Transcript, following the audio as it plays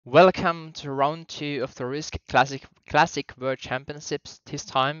Welcome to round 2 of the Risk Classic World Championships. This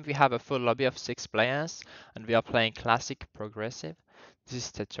time we have a full lobby of 6 players and we are playing Classic Progressive. This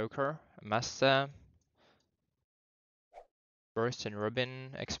is the Joker, Master, Burst and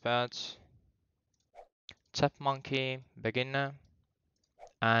Robin, Expert, Tap Monkey, Beginner,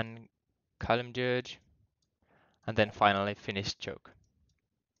 and Column Judge, and then finally Finish Joke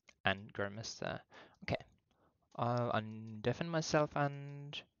and Grandmaster. Okay, I'll undeafen myself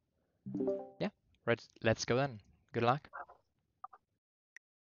and yeah, let's go then. Good luck.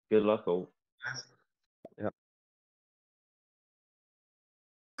 Good luck, all. Yeah.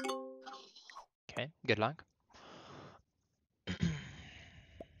 Okay, good luck.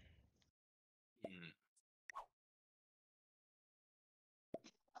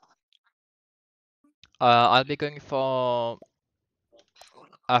 I'll be going for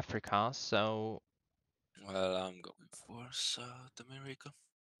Africa, so Well, I'm going for South America.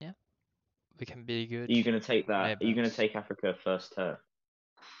 yeah, we can be good. Are you going to take that? Are you going neighbors. to take Africa first turn?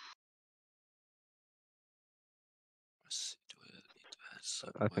 Let's see, do I need to add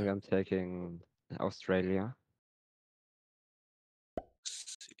somewhere? I think I'm taking Australia.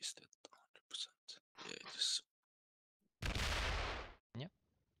 See, is that 100%? Yeah, it is.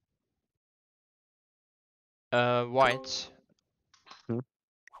 White. Hmm?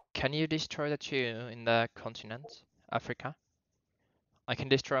 Can you destroy the 2 in the continent, Africa? I can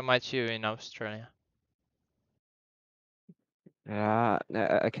destroy my 2 in Australia. Yeah,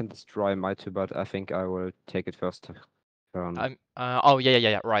 I can destroy my 2, but I think I will take it first turn. Oh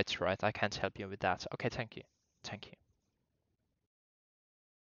yeah, right. I can't help you with that. Okay, thank you.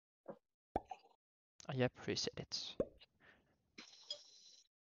 I appreciate it.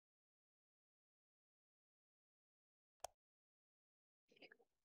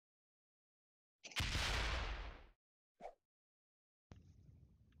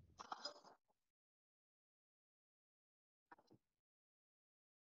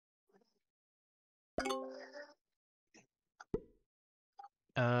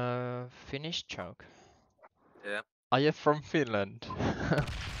 Finish choke. Yeah. Are you from Finland?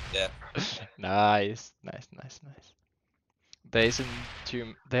 Yeah. Nice.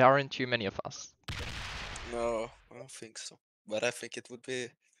 There aren't too many of us. No, I don't think so. But I think it would be,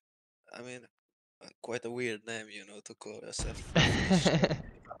 I mean, quite a weird name, you know, to call yourself Finnish,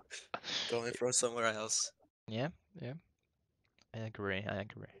 coming from somewhere else. Yeah. I agree.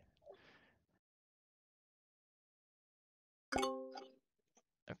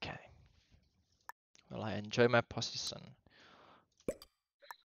 Okay. Well, I enjoy my position.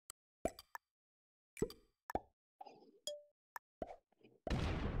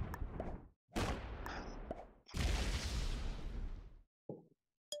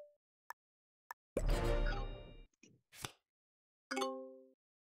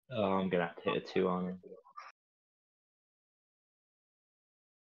 Oh, I'm going to have to hit a 2 on him.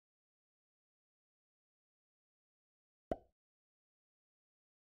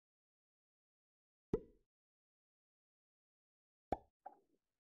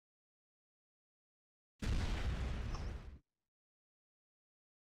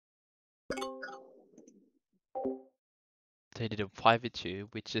 They did a 5v2,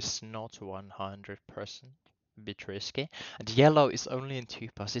 which is not 100%, a bit risky. And yellow is only in 2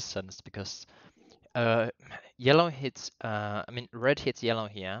 positions because yellow hits, red hits yellow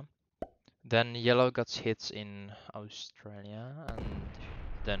here. Then yellow got hits in Australia and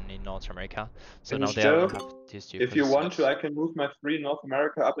then in North America. So now they only have these 2 If you want to, positions. I can move my 3 North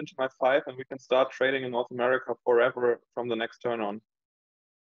America up into my 5, and we can start trading in North America forever from the next turn on.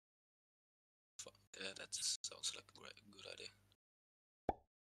 Yeah, that sounds like a good idea.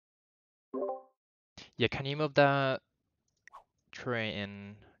 Yeah, can you move the tree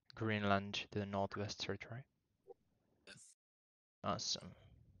in Greenland to the Northwest Territory? Yeah. Awesome.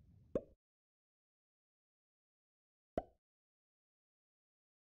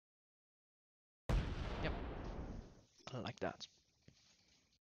 Yep, I like that.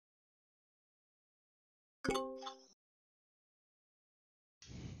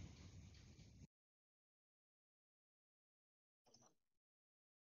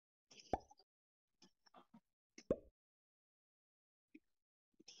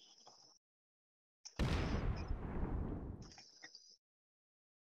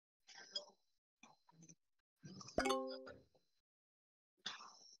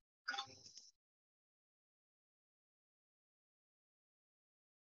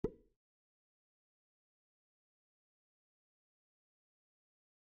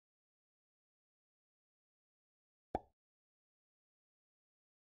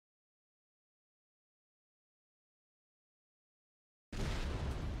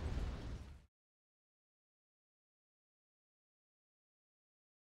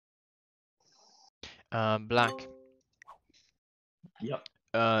 Black. Yep.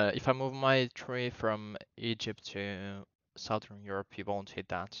 If I move my tree from Egypt to Southern Europe, you won't hit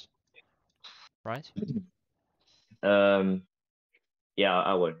that, right? Yeah,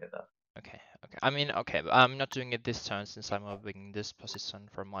 I won't hit that. Okay. I mean, okay, but I'm not doing it this turn since I'm moving this position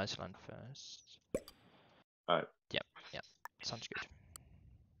from Iceland first. Alright. Yeah, sounds good.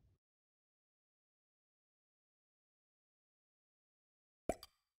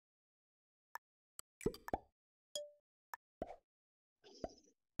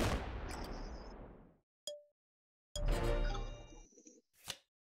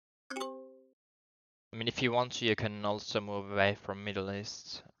 I mean, if you want to, you can also move away from Middle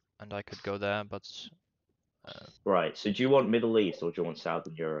East, and I could go there, but Right. So do you want Middle East or do you want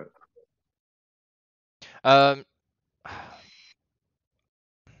Southern Europe?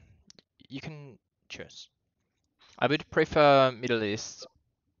 You can choose. I would prefer Middle East.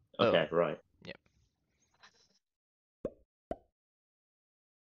 Okay, right. Yeah.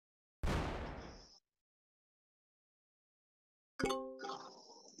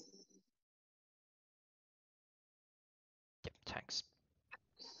 Yep, thanks.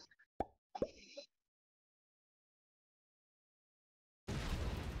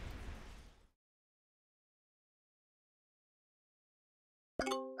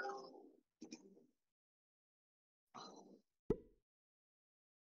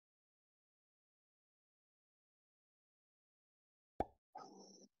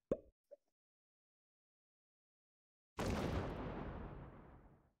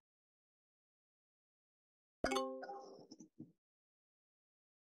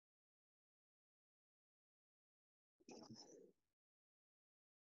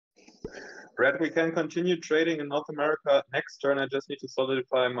 Red, we can continue trading in North America next turn. I just need to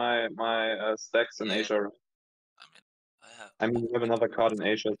solidify my stacks in Yeah. Asia. I mean, we have another card in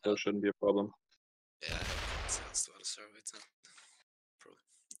Asia, so it shouldn't be a problem. Yeah, I have sales to other surveys and problem.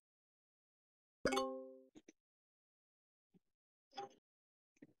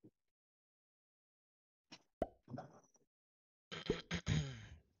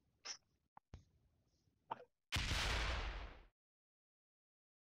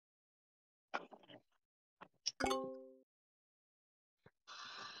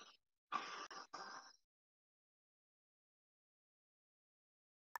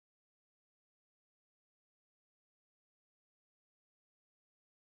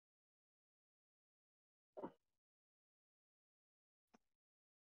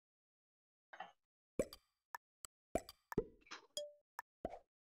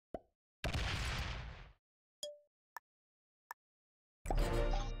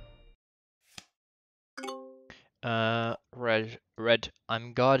 Red,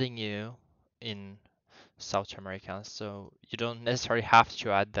 I'm guarding you in South America, so you don't necessarily have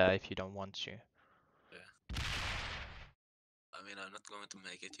to add there if you don't want to. Yeah. I mean, I'm not going to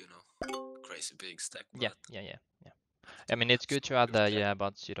make it, crazy big stack, but Yeah. I mean, it's good to add there, yeah,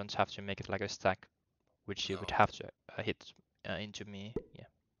 but you don't have to make it like a stack, which you No. would have to hit into me. Yeah,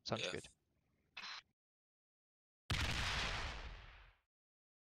 sounds Yeah. good.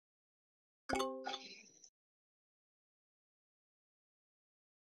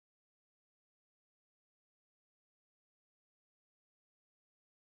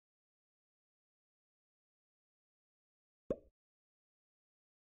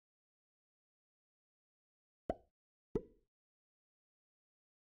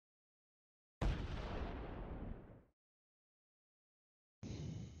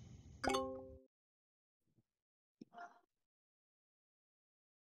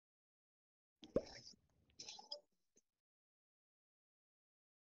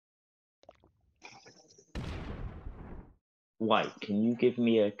 White, can you give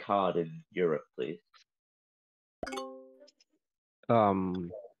me a card in Europe, please?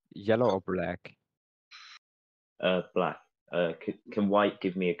 Yellow or black? Black. Can White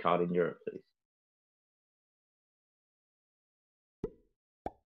give me a card in Europe, please?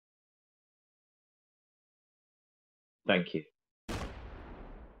 Thank you.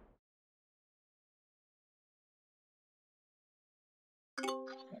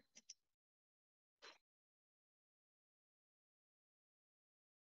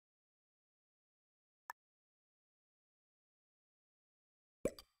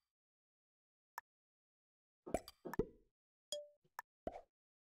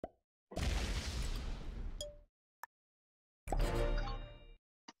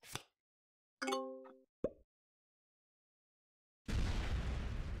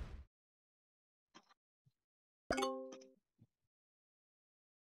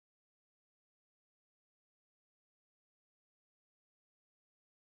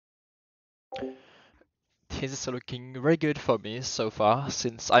 this is looking very good for me so far,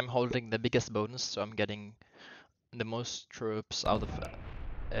 since I'm holding the biggest bonus, so I'm getting the most troops out of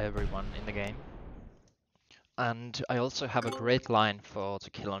everyone in the game. And I also have a great line to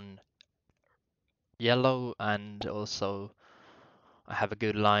kill on yellow, and also I have a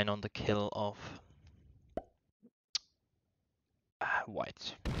good line on the kill of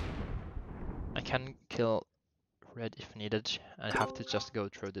white. I can kill red if needed. I have to just go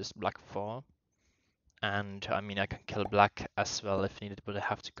through this black 4. And I mean, I can kill black as well if needed, but I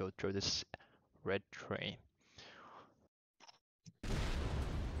have to go through this red 3.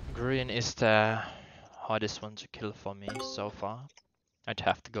 Green is the hardest one to kill for me so far. I'd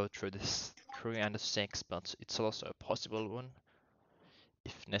have to go through this 3 and a 6, but it's also a possible one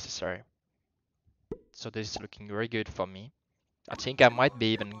if necessary. So this is looking very good for me. I think I might be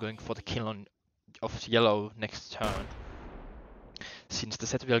even going for the kill of yellow next turn, since the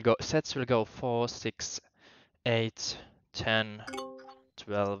sets will go 4, 6, 8, 10,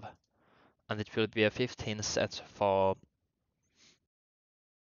 12, and it will be a 15 set for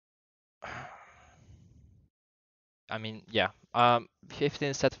I mean, yeah,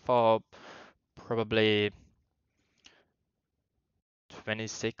 15 set for probably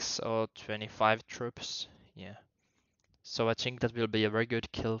 26 or 25 troops. Yeah. So I think that will be a very good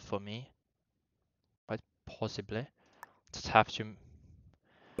kill for me. Quite possibly. Just have to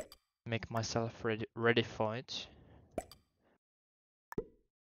make myself ready for it.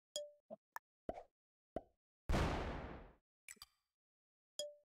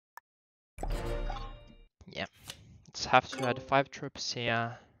 Yeah. Let's have to add 5 troops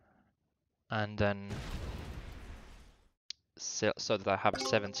here. And then so that I have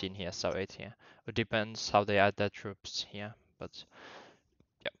 17 here, so 8 here. It depends how they add their troops here, but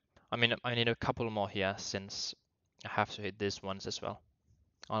yeah. I mean, I need a couple more here since I have to hit these ones as well.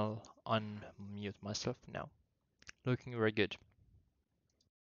 I'll unmute myself now. Looking very good.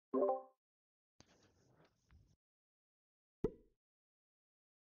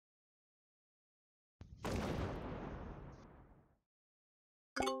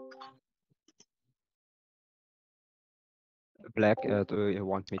 Black, do you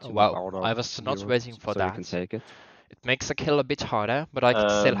want me to move Wow, out I of was not Europe waiting for so you can that. take it? It makes a kill a bit harder, but I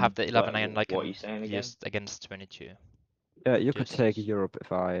still have the 11 and I What are can you saying again? use against 22. Yeah, you could Just take use. Europe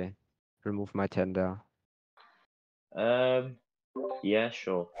if I remove my 10 there. Yeah,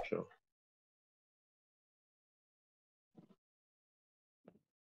 sure.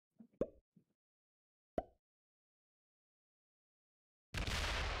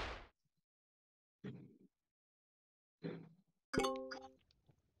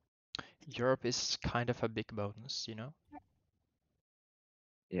 Europe is kind of a big bonus, you know?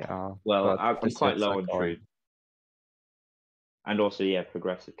 Yeah, Well, but I'm the quite sets low are on going. troops. And also, yeah,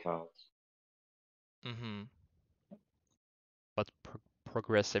 progressive cards. Mm-hmm. But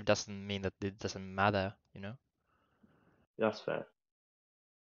progressive doesn't mean that it doesn't matter, you know? That's fair.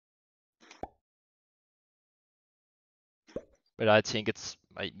 But I think it's,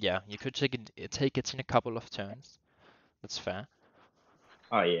 yeah, you could take it in a couple of turns. That's fair,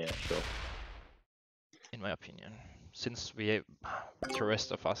 Oh, yeah, sure. in my opinion. Since the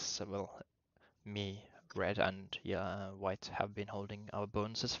rest of us, well, me, red, and yeah, white have been holding our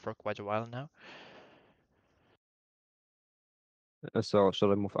bonuses for quite a while now. So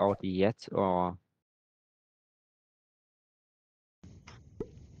should I move out yet or?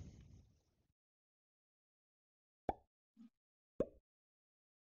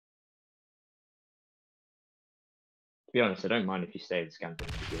 To be honest, I don't mind if you stay in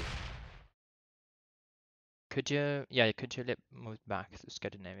Scandinavia. Could you move back to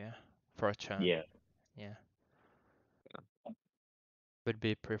Scandinavia for a turn? Yeah. Yeah. Would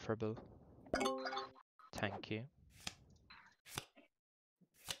be preferable. Thank you.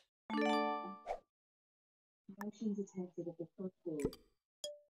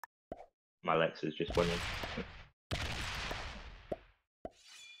 My Lexus just went in.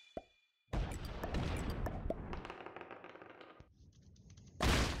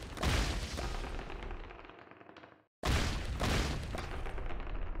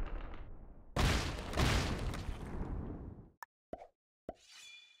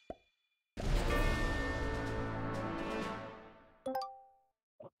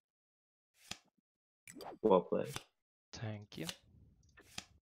 Well played. Thank you.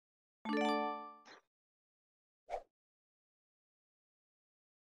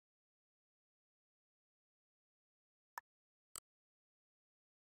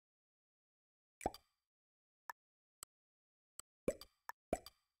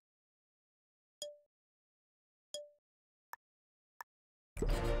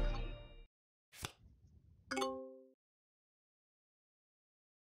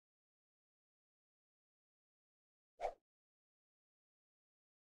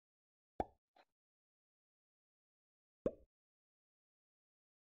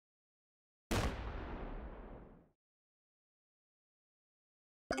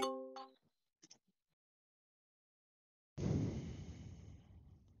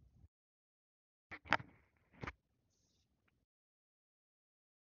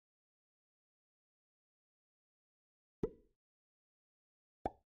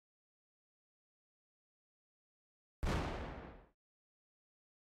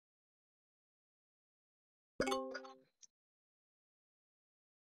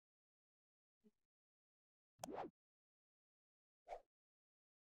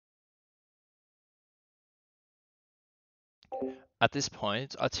 At this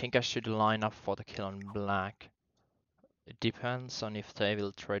point, I think I should line up for the kill on black. It depends on if they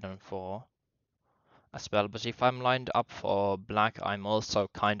will trade on 4 as well, but if I'm lined up for black, I'm also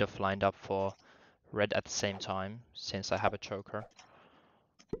kind of lined up for red at the same time, since I have a choker.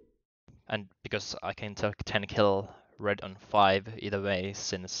 And because I can take 10 kill red on 5 either way,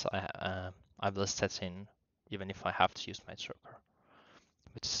 since I will set in even if I have to use my choker,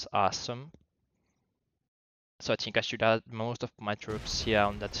 which is awesome. So I think I should add most of my troops here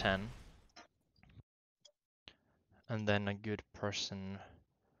on the 10. And then a good person.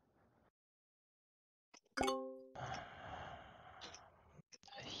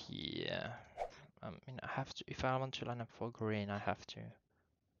 Yeah. I mean, I have to, if I want to line up for green, I have to.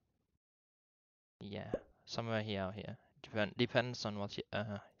 Yeah, somewhere here or here. Depends on what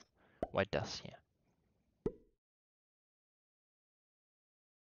white does here.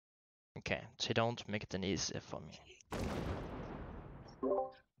 Okay, so don't make it an easy for me.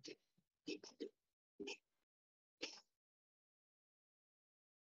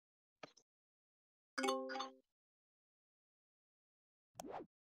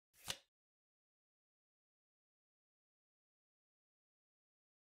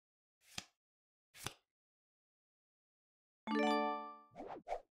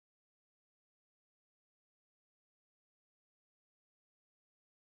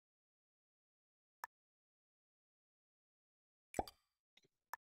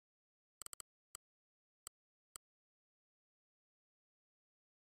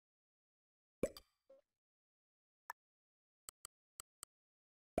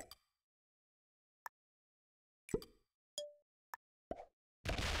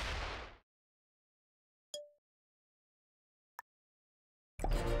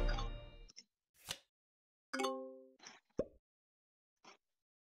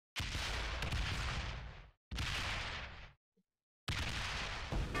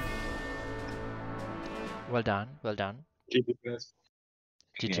 Well done, well done. GG, guys.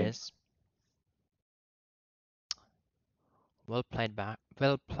 GG's. Well played back.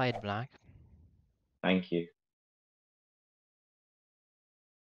 Well played, black. Thank you.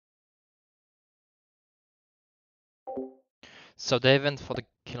 So they went for the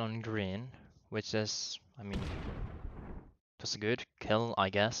kill on green, which is, I mean, it was a good kill, I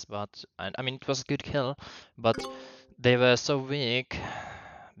guess, but I mean it was a good kill, but they were so weak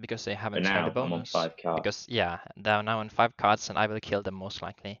because they haven't But tried the now I'm on bonus. 5 cards. Because yeah, they're now on 5 cards, and I will kill them most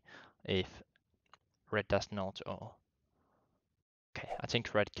likely if red does not. Or okay, I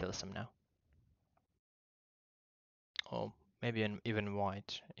think red kills them now. Or maybe even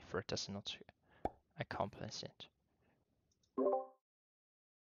white if red does not accomplish it.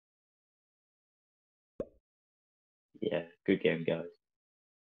 Yeah, good game, guys.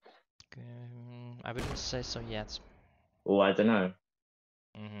 I wouldn't say so yet. Oh, I don't know.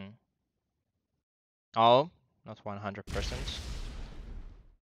 Oh, not 100%.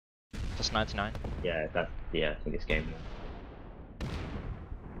 Just 99. Yeah, I think it's game.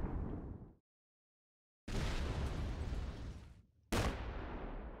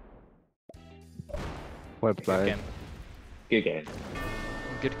 Well Good played. game. Good game.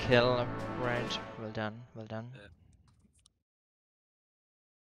 Good kill, red. Well done, well done. Yeah.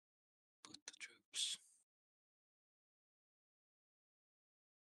 Put the troops.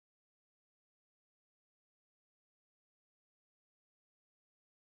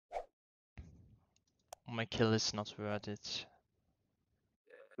 My kill is not worth it.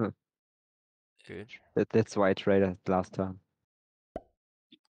 Hmm. Good. That's why I traded last time.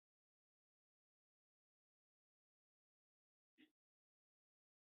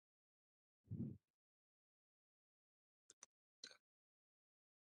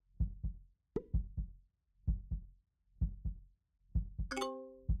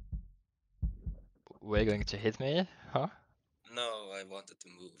 We're going to hit me, huh? No, I wanted to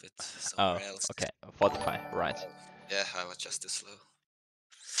move it Oh, somewhere else. okay. Fortify, right. Yeah, I was just too slow.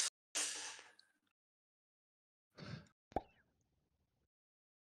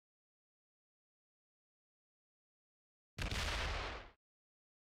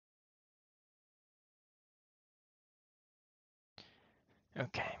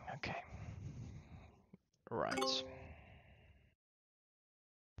 Okay, okay. Right.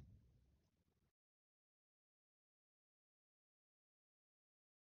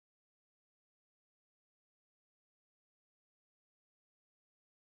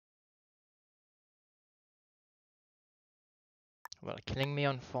 Well, killing me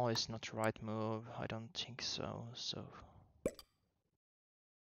on 4 is not the right move. I don't think so, so...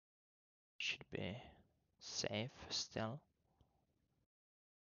 Should be safe still.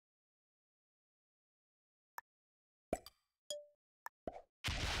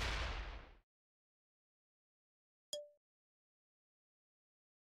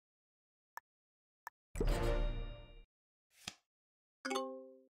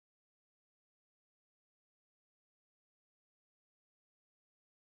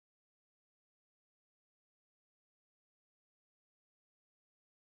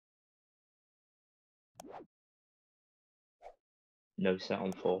 No set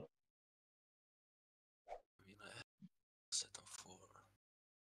on 4. I mean, I have a set on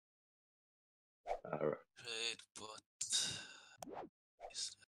 4. Right. Trade, but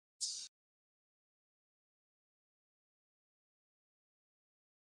is that...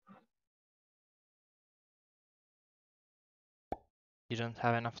 You don't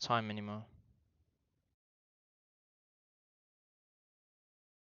have enough time anymore.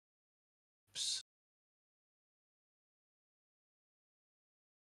 Oops.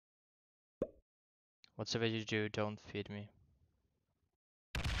 Whatever you do, don't feed me.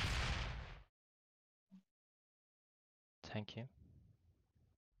 Thank you.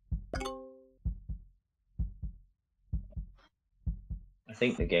 I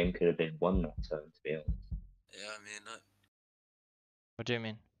think the game could have been won that turn, to be honest. Yeah, I mean, What do you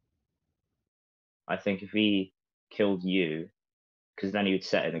mean? I think if he killed you, because then he would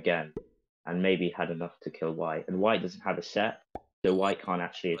set him again, and maybe had enough to kill white. And white doesn't have a set, so white can't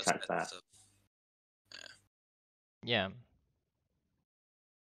actually was attack that back. so? Yeah,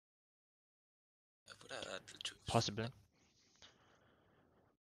 I would have had the troops. possibly.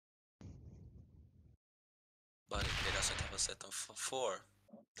 But if he doesn't have a set on 4,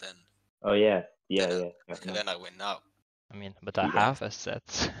 then Oh yeah, Then yeah. then I win now. I mean, but I Yeah. have a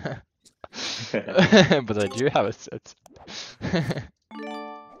set. But I do have a set. You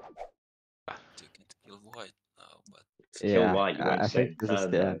can't kill white now, but Kill Yeah, white, you won't I set think in this is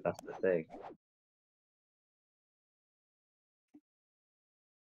turn the though, end. that's the thing.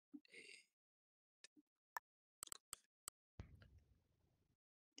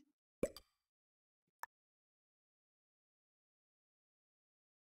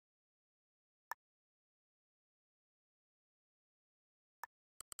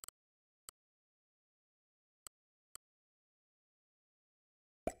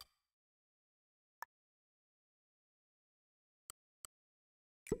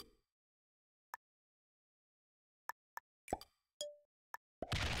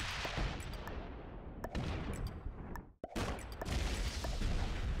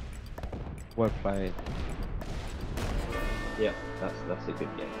 Well played. Yeah, that's a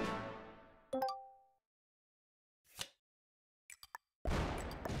good game.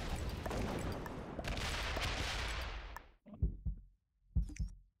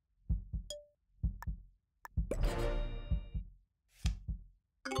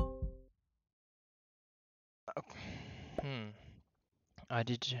 I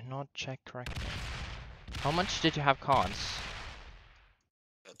did not check correctly. How much did you have cards?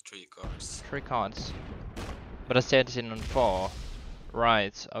 got 3 cards. 3 cards. But I said it in on 4.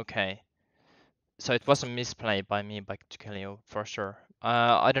 Right, okay. So it was a misplay by me back to kill you, for sure.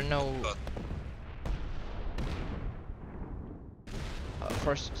 I don't know. But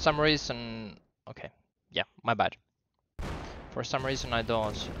For some reason... Okay, yeah, my bad. For some reason I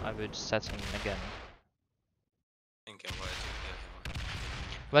thought I would set him again. thinking why to kill him.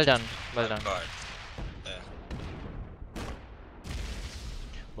 Well done, well Have done. card. Yeah.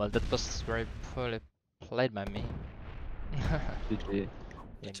 Well, that was very poorly played by me. GG.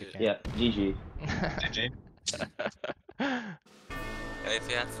 Yeah, good GG. game. Yeah, GG. GG. Yeah, if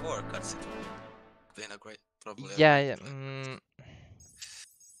he had 4 cards, it would have been a great, probably Yeah, a yeah. great play.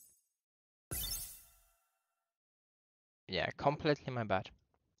 Yeah, completely my bad.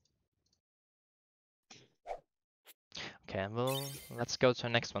 Okay, well, let's go to the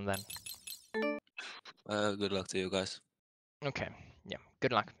next one then. Good luck to you guys. Okay, yeah,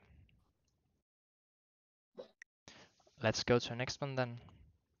 good luck. Let's go to the next one then.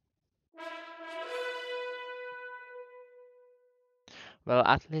 Well,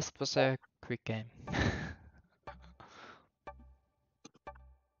 at least it was a quick game.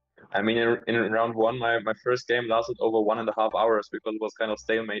 I mean, in round 1, my first game lasted over 1.5 hours because it was kind of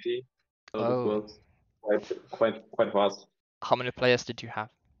stalematey. So this Oh, was quite fast. how many players did you have?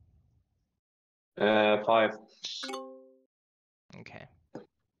 5. Okay.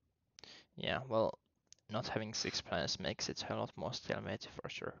 Yeah, well, not having 6 players makes it a lot more stalemate for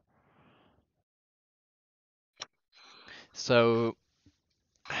sure. So,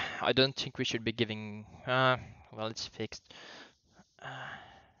 I don't think we should be giving... well, it's fixed.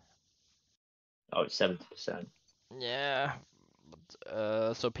 Oh, it's 70%. Yeah,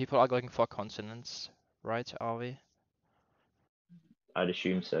 but, so people are going for continents, right? Are we? I'd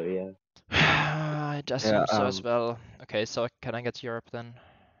assume so, yeah. I'd assume Yeah, so as well. Okay, so can I get Europe then?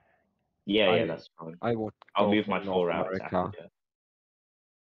 Yeah, I that's fine. I would I'll go move for my North 4 out to America. Africa.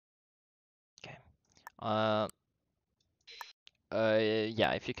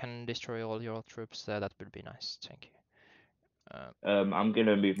 Yeah, if you can destroy all your troops there, that would be nice. Thank you. I'm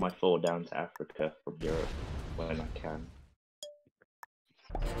gonna move my 4 down to Africa from Europe when I can.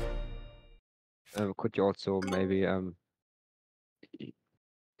 Could you also maybe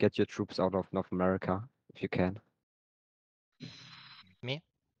get your troops out of North America if you can? Me?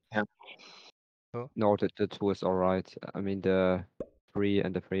 Yeah. Who? No, the 2 is all right. I mean the 3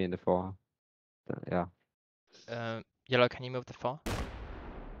 and the 3 and the 4. Yeah. Yellow, can you move the 4?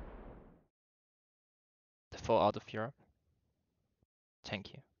 The 4 out of Europe.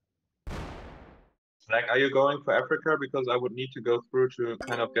 Thank you. Like, are you going for Africa? Because I would need to go through to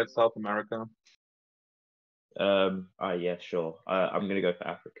kind of get South America. Yeah, sure. I'm gonna go for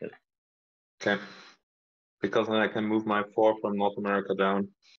Africa. Okay. Because then I can move my 4 from North America down.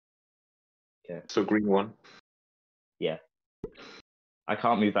 Okay. So green 1. Yeah. I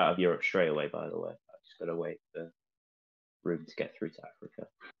can't move out of Europe straight away, by the way. I just gotta wait for room to get through to Africa.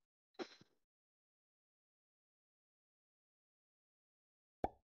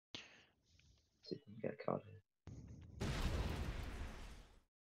 See if we can get a card here.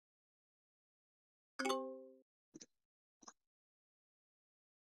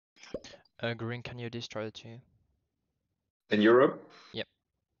 Green, can you destroy the 2? In Europe? Yep.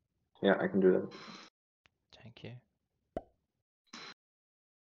 Yeah, I can do that. Thank you.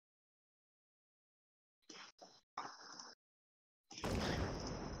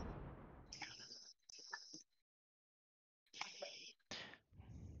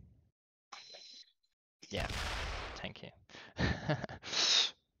 Yeah, thank you.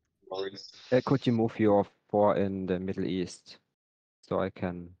 Worries. Could you move your 4 in the Middle East so I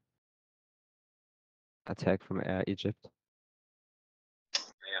can attack from Air Egypt?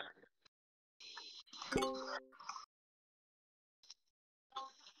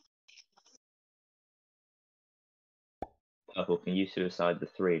 Purple, can you suicide the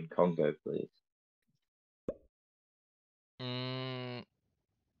 3 in Congo, please? I'll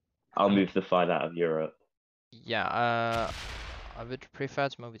I mean- move the 5 out of Europe. Yeah, I would prefer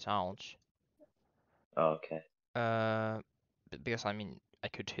to move it out. Oh, okay. Because I mean, I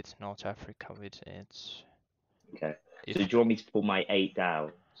could hit North Africa with it. Okay. If So do you want me to pull my 8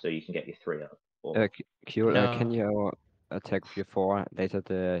 down so you can get your 3 up? Or... Q, No. can you attack with your 4 later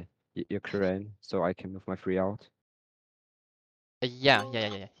the Ukraine so I can move my 3 out? Yeah.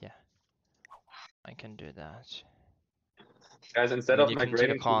 I can do that. Guys, I instead mean, of you can take a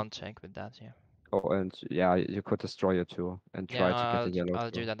migrating to contact with that, yeah. Oh, and yeah, you could destroy your 2 and try to get the yellow I'll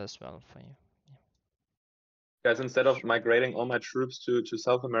 2. do that as well for you. guys, instead of migrating all my troops to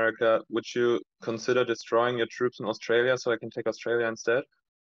South America, would you consider destroying your troops in Australia so I can take Australia instead?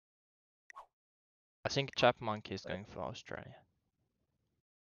 I think Chapmonkey is going for Australia.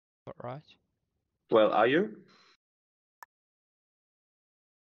 Right? Well, are you?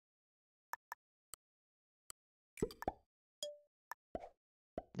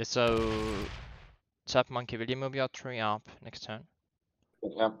 Yeah, so Chapmonkey, will you move your 3 up next turn?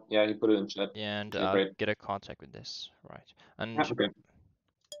 Yeah, he put it in chat. Yeah, and Okay, I'll great. get a contact with this, right? And Yeah, okay.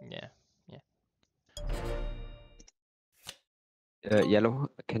 yeah. Yellow,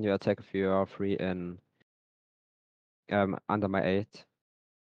 can you attack if you are 3 in under my 8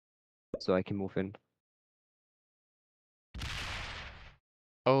 so I can move in?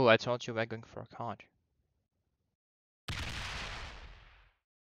 Oh, I thought you were going for a card.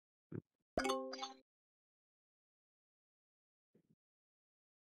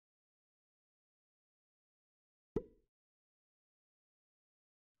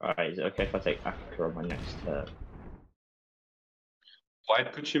 Alright, is it okay if I take Africa on my next turn?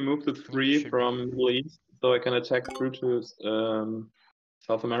 White, could you move the Yeah, 3 should be. from Middle East so I can attack through to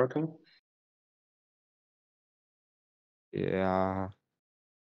South America? Yeah.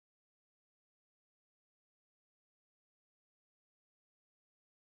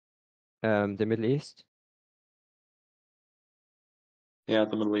 The Middle East? Yeah,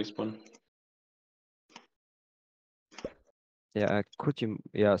 the Middle East one. Yeah, could you?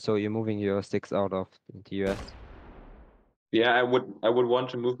 Yeah, so you're moving your 6 out of the US. Yeah, I would want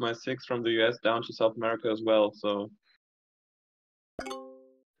to move my 6 from the US down to South America as well, so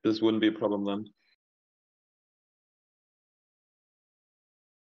this wouldn't be a problem then.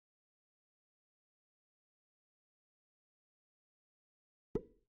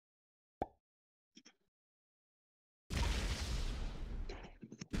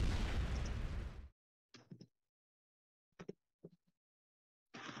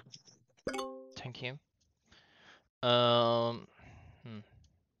 Thank you. Um,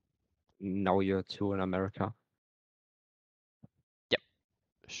 now you're two in America.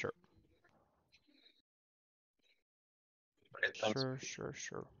 Sure. Great, thanks.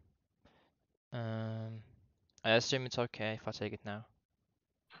 Sure. I assume it's okay if I take it now.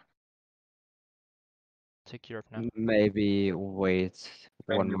 Take Europe now. Maybe wait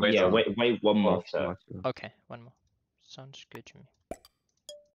Maybe one more wait Yeah, turn. wait one or more a few turn. more turns. Okay, one more. Sounds good to me.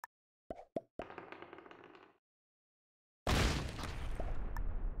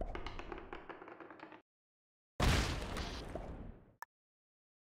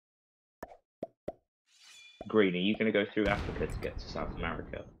 Green, are you going to go through Africa to get to South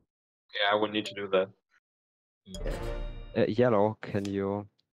America? Yeah, I would need to do that. Okay. Yellow, can you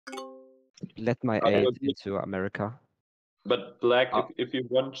let my I aid would need- into America? But black, Uh, if you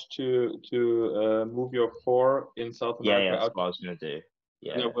want to move your 4 in South Yeah, America that's out, what I was going to do.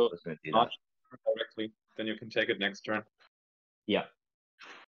 Yeah, then I it will was going to do not that. directly. Then you can take it next turn. Yeah.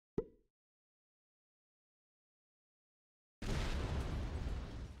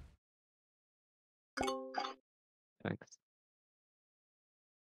 Thanks.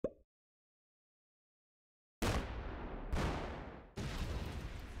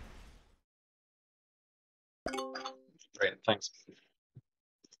 Great, thanks.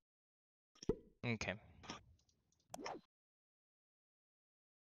 Okay.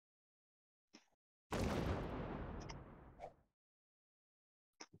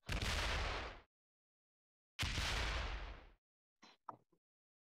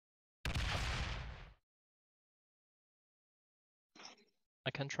 I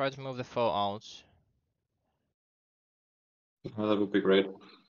can try to move the foe out Oh, that would be great.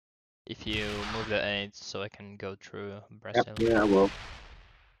 if you move the 8 so I can go through Brazil. Yeah, well,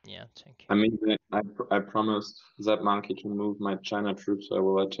 Yeah, thank I mean, I promised that monkey to move my China troops, so I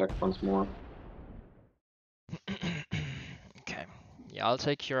will attack once more. you. Okay. Yeah, I'll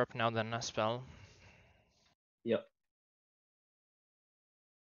take Europe now then as well. Yep.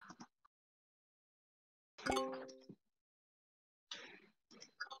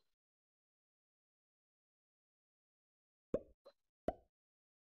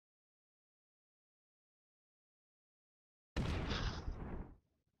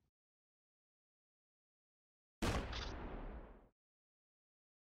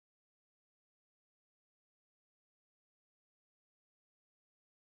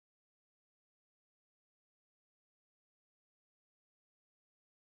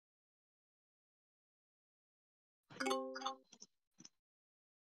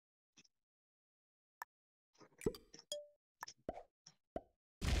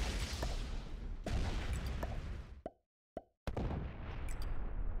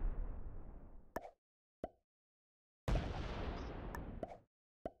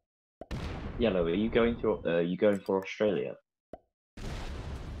 Yellow, are you going for Australia?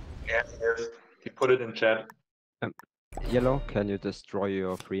 Yeah, yes. He put it in chat. Yellow, can you destroy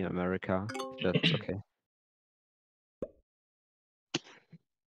your free in America? If that's okay.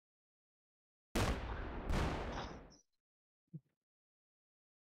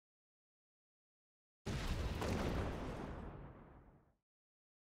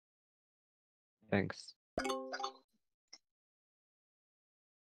 Thanks.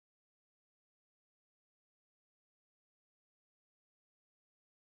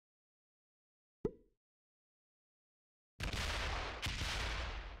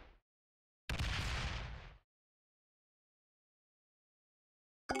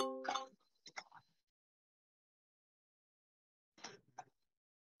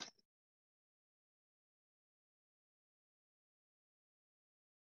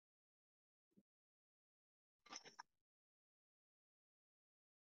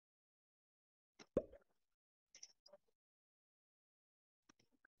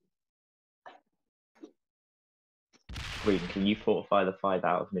 Green, can you fortify the 5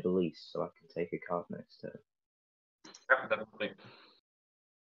 out of Middle East so I can take a card next turn? Yeah, definitely.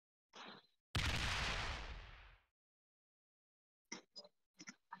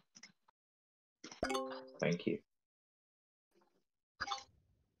 Thank you.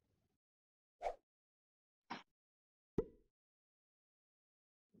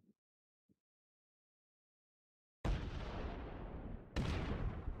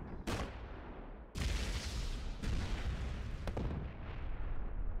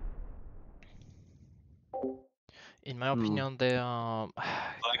 In my opinion, they are.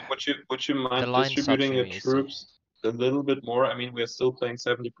 Like, would you The mind lines are distributing too your easy. troops a little bit more? I mean, we're still playing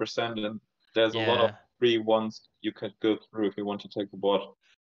 70%, and there's a lot of Yeah. free ones you could go through if you want to take the board.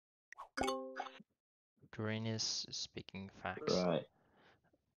 Green is speaking facts. Right.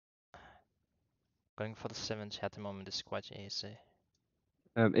 Going for the 70 at the moment is quite easy.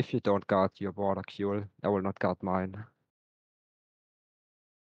 If you don't guard your water fuel, I will not guard mine.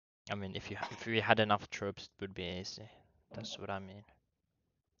 I mean, if we had enough troops, it would be easy. That's what I mean.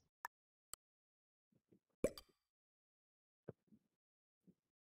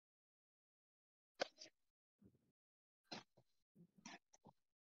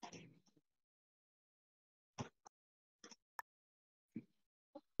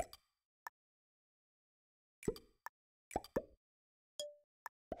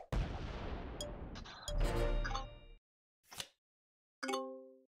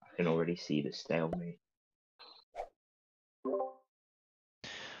 I can already see the stalemate.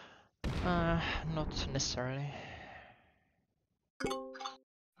 Not necessarily.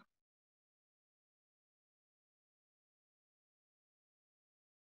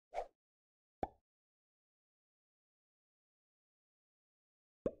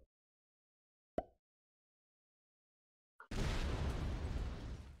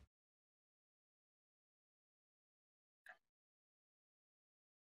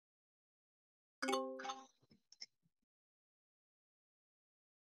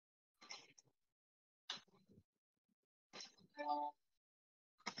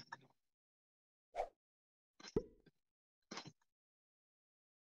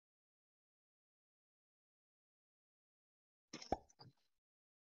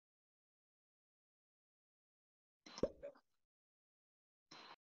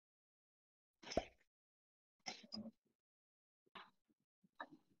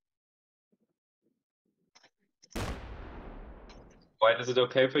 White, is it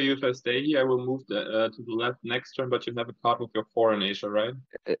okay for you if I stay here? I will move to the left next turn, but you have a card with your 4 in Asia, right?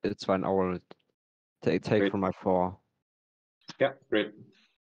 It's fine. I will take Great. from my 4. Yeah, great.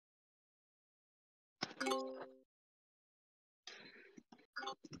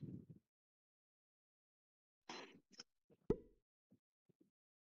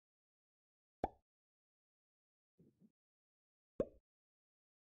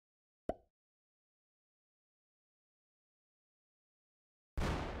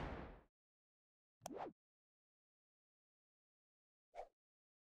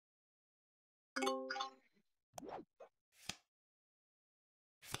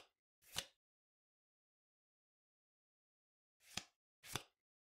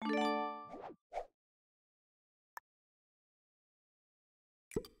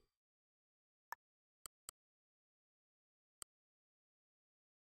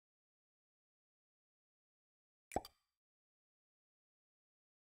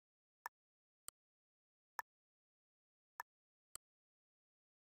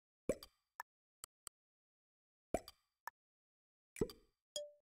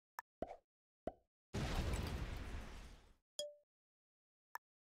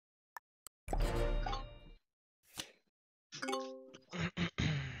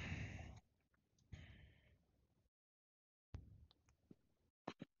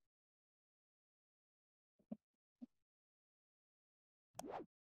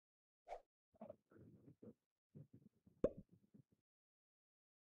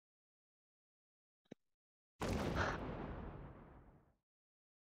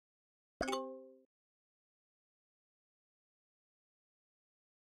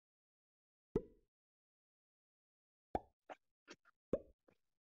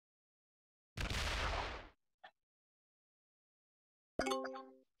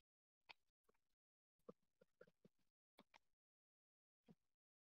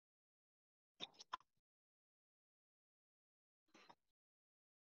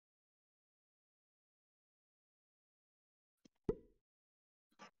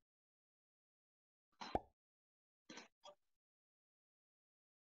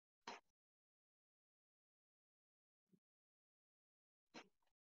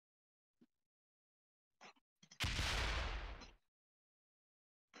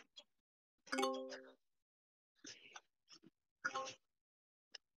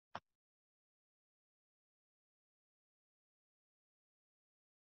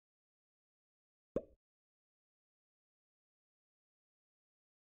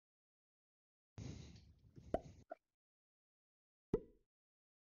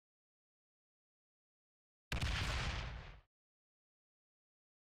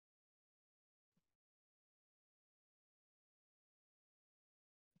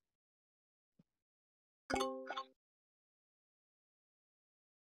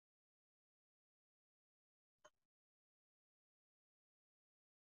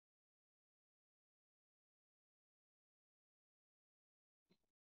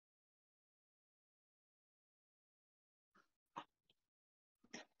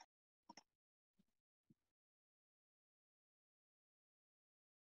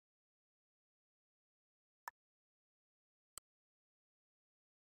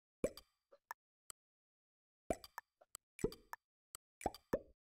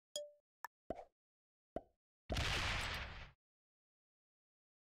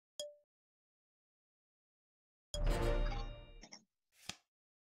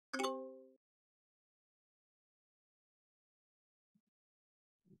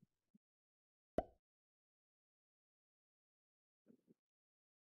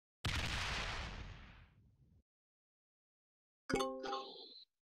 I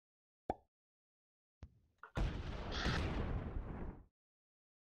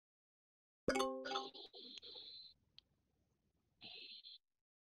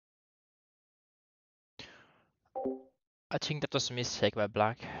think that was a mistake by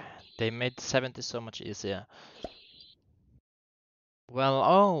Black. They made 70 so much easier. Well,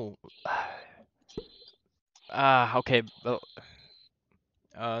 oh. Okay, well,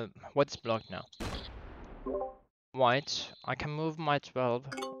 what's blocked now? White, I can move my 12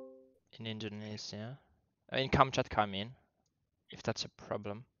 in Indonesia. In Kamchatka, I mean, if that's a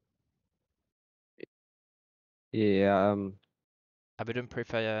problem. Yeah, I wouldn't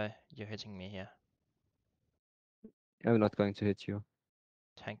prefer you hitting me here. I'm not going to hit you.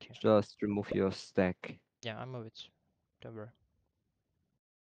 Thank you. Just remove your stack. Yeah, I move it. Don't worry.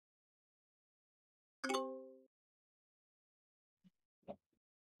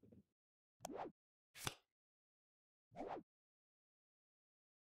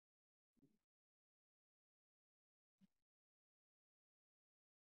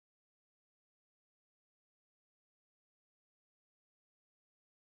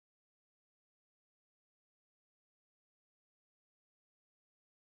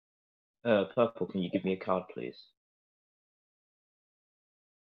 Purple, can you give me a card, please?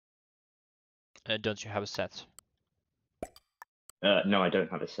 Don't you have a set? No, I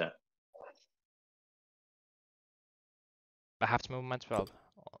don't have a set. I have to move my 12.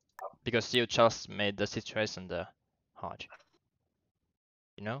 Because you just made the situation there hard.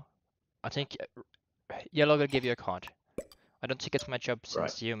 You know? I think yellow will give you a card. I don't think it's my job since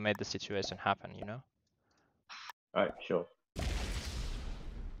Right. you made the situation happen, you know? Alright, sure.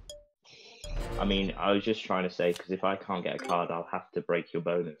 I mean, I was just trying to say, because if I can't get a card, I'll have to break your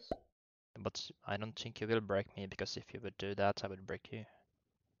bonus. But I don't think you will break me, because if you would do that, I would break you.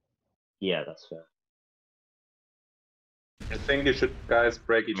 Yeah, that's fair. I think you should guys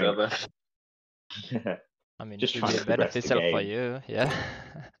break each I mean- other. I mean, Just it trying would to be progress the beneficial for game. you, yeah.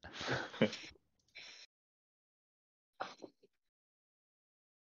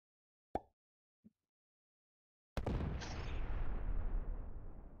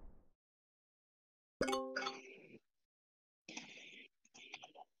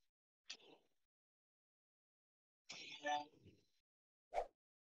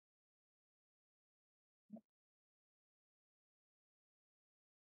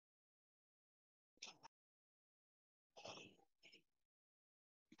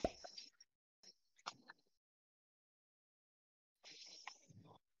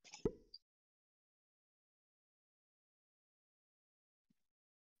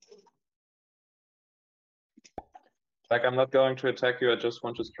 Like, I'm not going to attack you, I just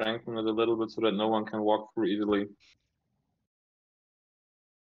want to strengthen it a little bit so that no one can walk through easily.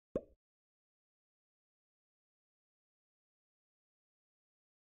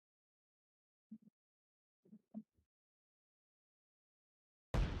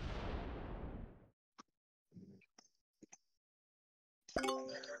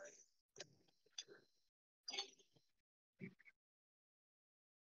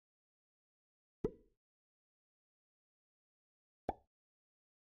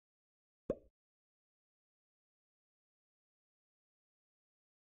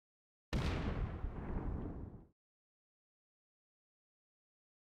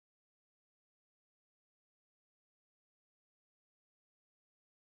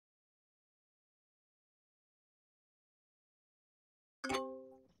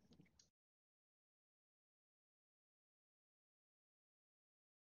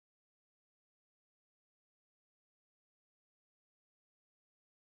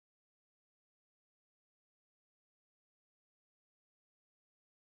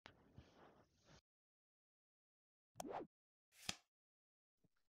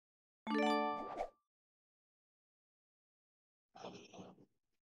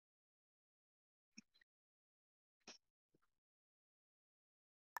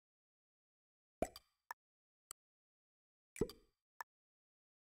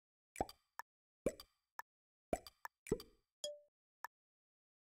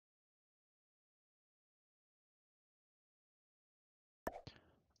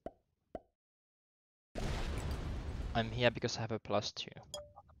 I'm here because I have a +2.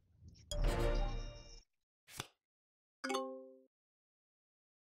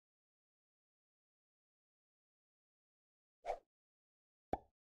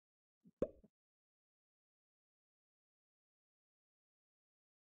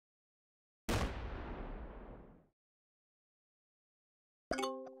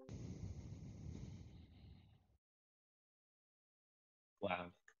 Wow.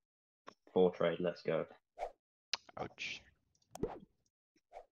 4 trade, let's go. Ouch.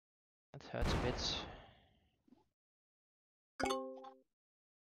 That hurts a bit.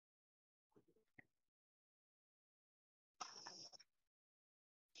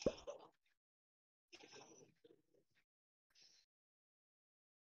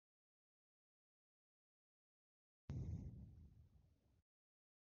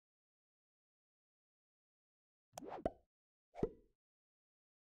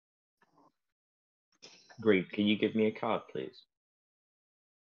 Green, can you give me a card, please?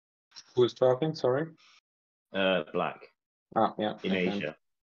 Who is talking? Sorry. Black. Ah, yeah. In I can. Asia.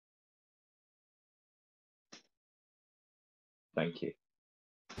 Thank you.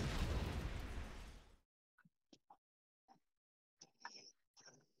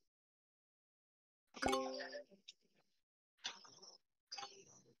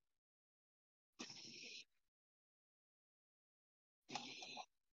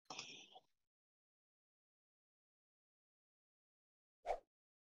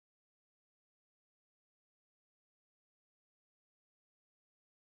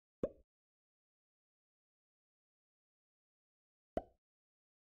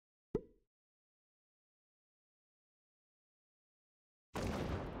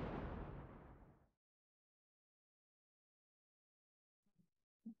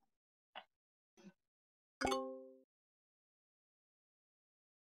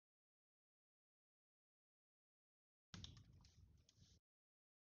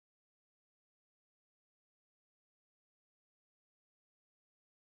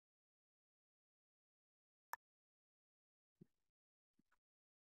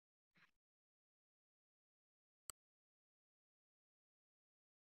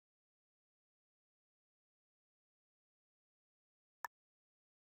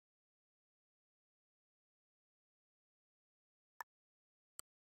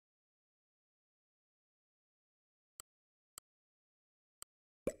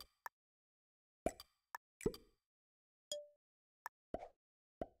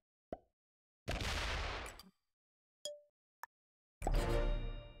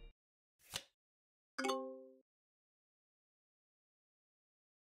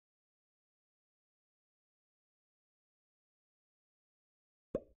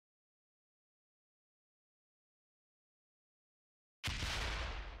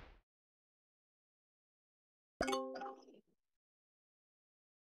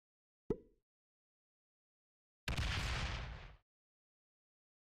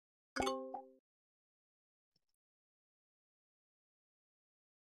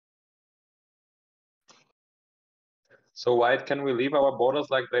 So White, can we leave our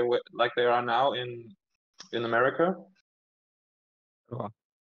borders like they are now in America? Sure.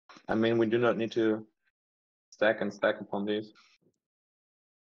 I mean, we do not need to stack and stack upon these.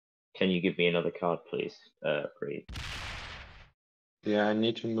 Can you give me another card, please? Green. Yeah, I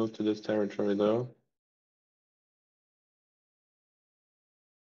need to move to this territory though.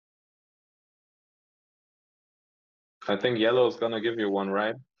 I think yellow is gonna give you one,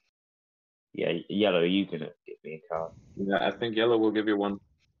 right? Yeah, yellow, are you gonna give me a card? Yeah, I think yellow will give you one.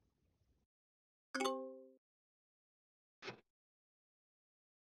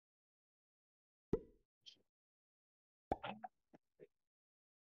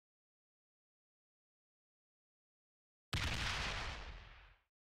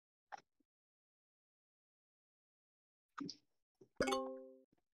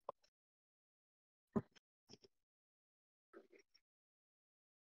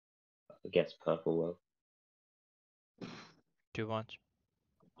 I guess purple will. Do you want?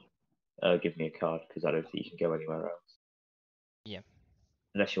 Give me a card, because I don't think you can go anywhere else. Yeah.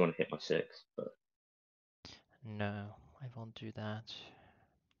 Unless you want to hit my 6, but No, I won't do that.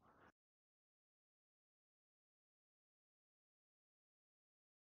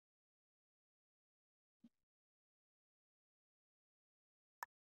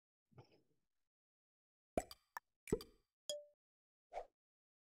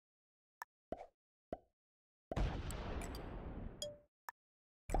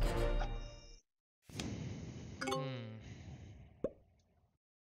 Hmm.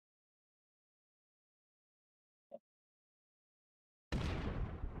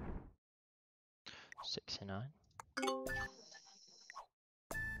 69.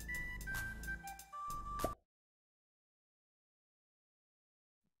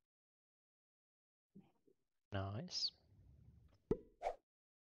 Nice.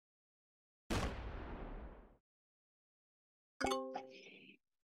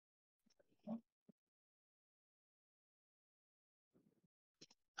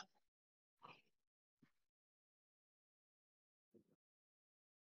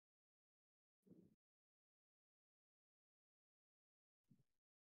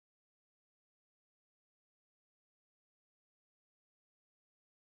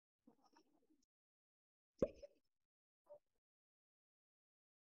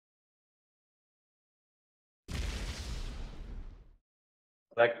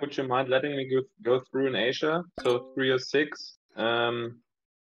 Like, would you mind letting me go through in Asia? So 3 or 6.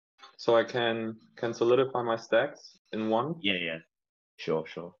 So I can solidify my stacks in one. Yeah, yeah. Sure,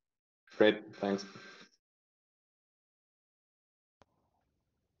 sure. Great, thanks.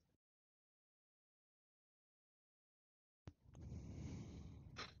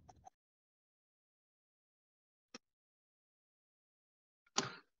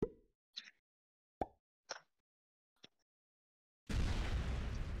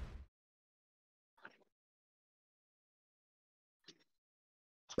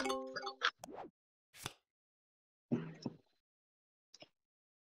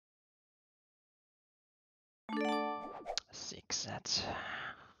 Six, that's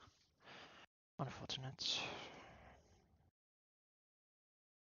unfortunate.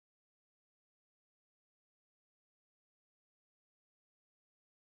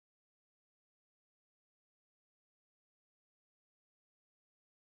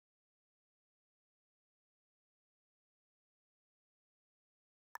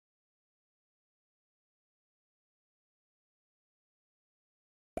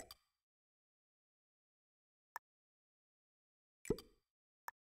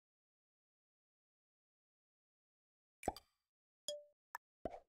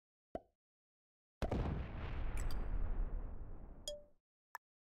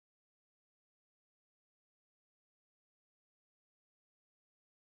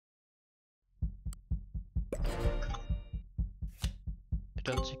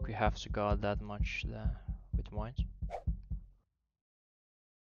 I don't think we have to guard that much there with white.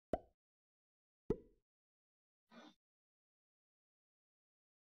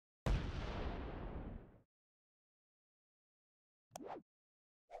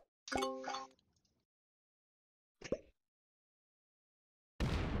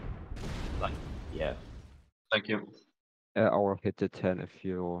 Like, yeah. Thank you. I will hit the 10 if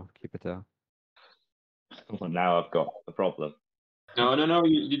you keep it there. Well, now I've got a problem. No,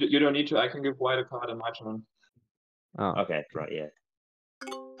 you don't need to. I can give white a card in my turn. Oh, Okay, right, yeah.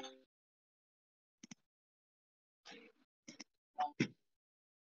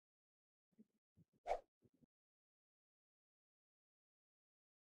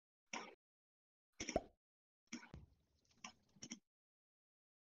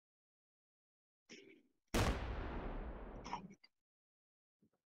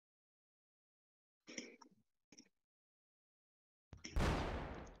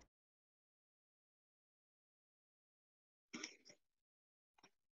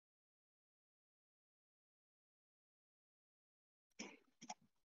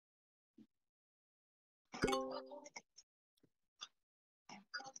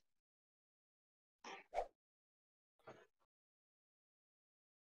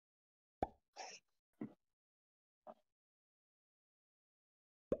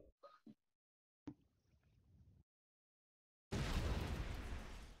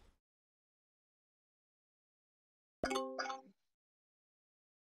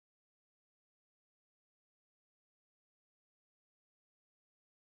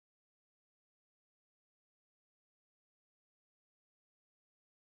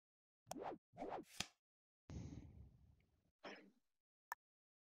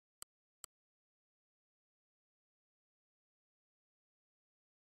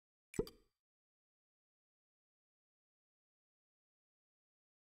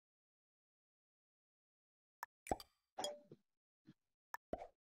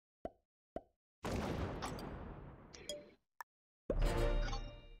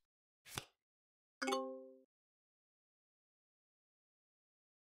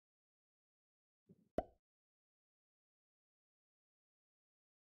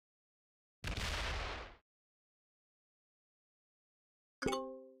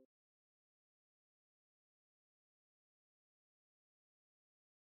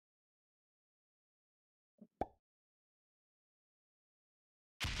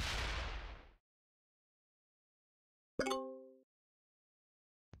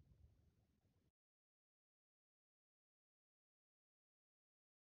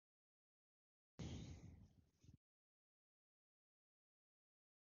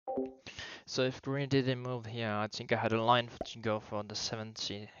 So if green didn't move here, I think I had a line to go for the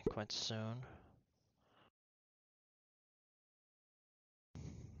 70 quite soon.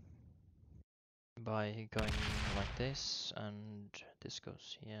 By going like this, and this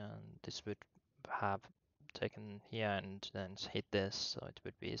goes here, and this would have taken here and then hit this, so it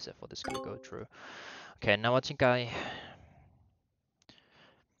would be easier for this guy to go through. Okay, now I think I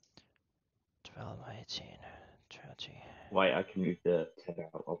 12, 18, 30. Why I can move the tether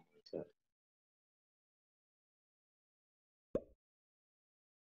out of my set.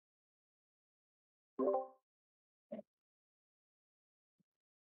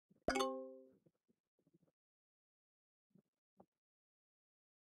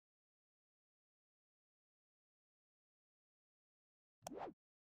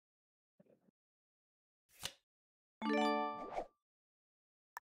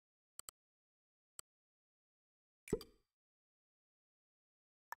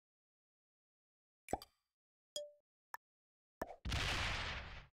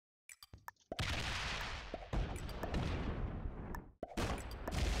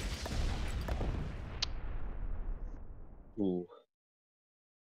 Ooh,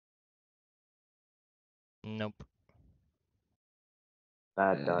 Nope.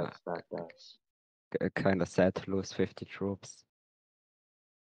 bad Yeah. dice, bad dice. Kind of sad to lose 50 troops.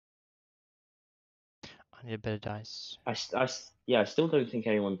 I need better dice. Yeah, I still don't think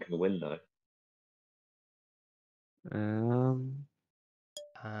anyone can win though.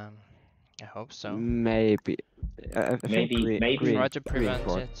 I hope so. Maybe. I think Maybe- maybe- Try to green prevent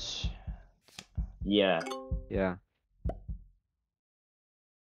fort. it. Yeah, Yeah.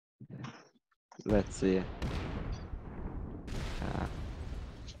 Let's see. yeah,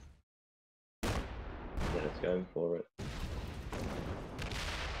 let's go for it.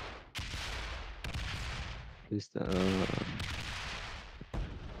 Please,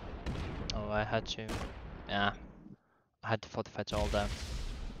 Oh, I had to. Yeah. I had to fortify to all that.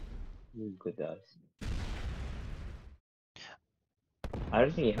 Ooh, good dice. I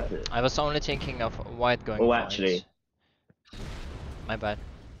don't think he has it. I was only thinking of white going Oh, for actually. it. My bad.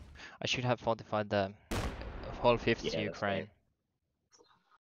 I should have fortified the whole fifth Yeah, that's Ukraine.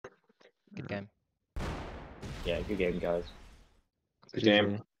 right. Good game. Yeah, good game, guys. Good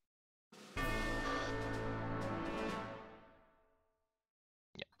game. GG.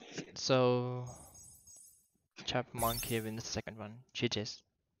 So, Chap Monkey wins the second one. GG's.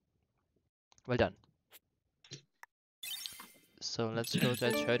 Well done. So let's go to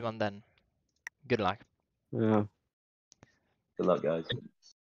the third one then. Good luck. Yeah. Good luck, guys.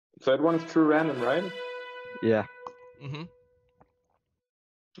 Third one is true random, right? Yeah. Mm-hmm.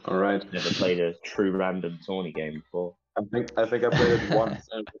 All right. Never played a true random Tourney game before. I think I played it once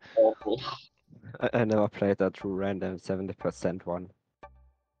and it was awful. I never played that true random 70% one.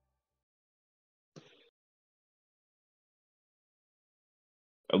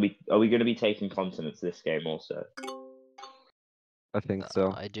 Are we going to be taking continents this game also? I think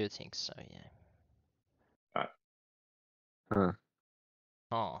so. I do think so, yeah. Huh.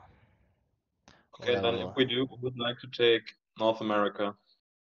 Oh. Okay, then if we do, we would like to take North America.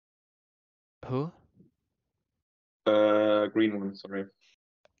 Who? Green one, sorry.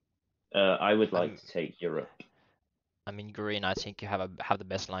 I would like to take Europe. I mean, green. I think you have the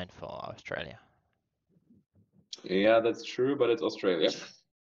best line for Australia. Yeah, that's true, but it's Australia.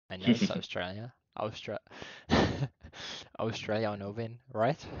 I know it's Australia. Australia on no win,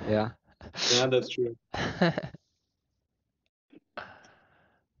 right? Yeah. Yeah, that's true.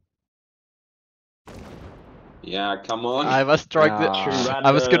 Yeah, come on. I was trying to. Ah.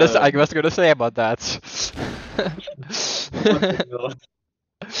 I was gonna say about that.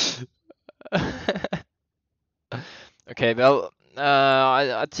 Okay, well,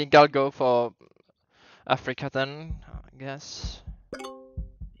 I think I'll go for Africa then. I guess.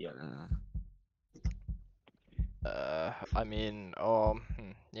 Yeah. I mean,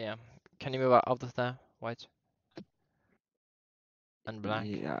 yeah. Can you move out of there, white and black?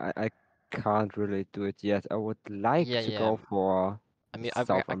 Yeah, I can't really do it yet. I would like Yeah, to yeah. go for I mean,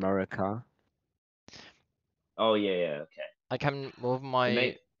 South America. Oh, yeah, okay. I can move my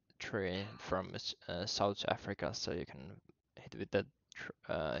Mate, tree from South Africa, so you can hit with the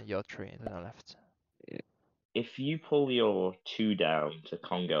your tree to the left. if you pull your 2 down to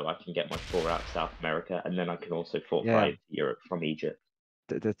Congo, I can get my 4 out of South America, and then I can also fortify Yeah. Europe from Egypt.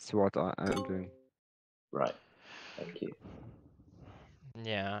 That's what I'm doing. Right. Thank you.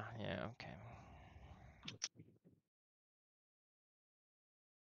 Yeah, okay.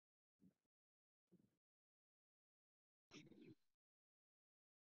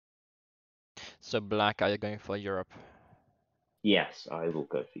 So black, are you going for Europe? Yes, I will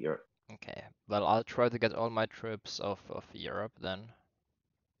go for Europe. Okay, well, I'll try to get all my troops off of Europe then.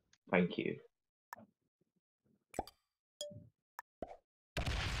 Thank you.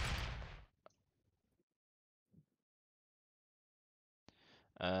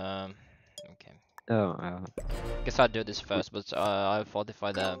 Okay. Oh, Guess I'll do this first, but I'll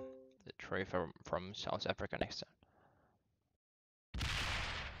fortify the tree from South Africa next time.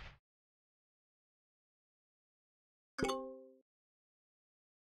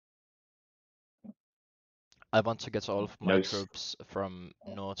 I want to get all of my troops from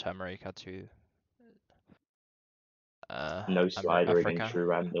North America to No slidering in Africa. true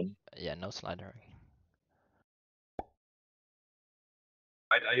random. Yeah, no slidering.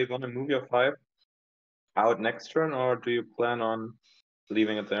 Right, are you gonna move your 5 out next turn, or do you plan on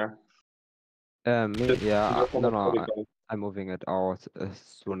leaving it there? Me, Just- yeah, just no, on the no, 45. I'm moving it out as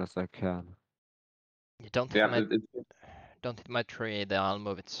soon as I can. You don't hit Yeah, my it's don't hit my tree, then I'll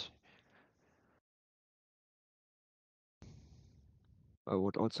move it. I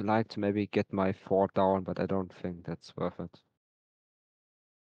would also like to maybe get my 4 down, but I don't think that's worth it.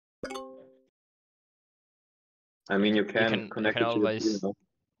 I mean, you You can connect it to the tree, always you know?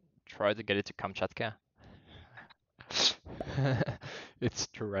 try to get it to Kamchatka. It's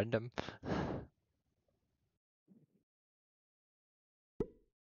too random.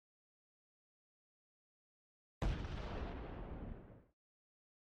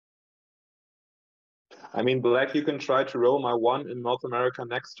 I mean, black, you can try to roll my 1 in North America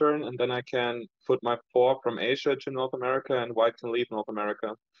next turn, and then I can put my 4 from Asia to North America, and white can leave North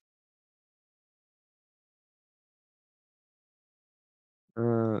America.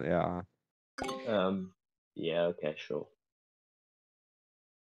 Yeah. Yeah, okay, sure.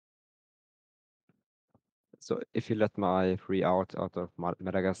 So if you let my 3 out of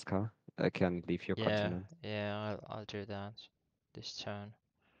Madagascar, I can leave your Yeah, continent. yeah, I'll do that this turn.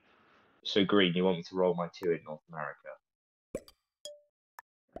 So green, you want me to roll my 2 in North America?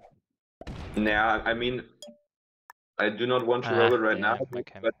 Yeah, I mean, I do not want to roll it right now, Yeah,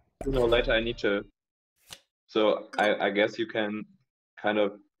 okay. but sooner or later I need to. So I guess you can kind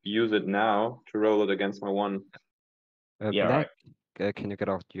of use it now to roll it against my 1. Yeah, Black, can you get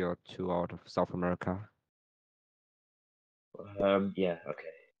out your 2 out of South America? Yeah, okay.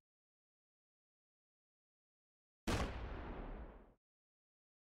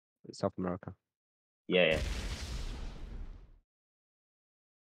 South America. Yeah.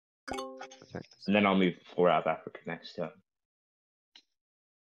 Thanks. And then I'll move the 4 out of Africa next turn.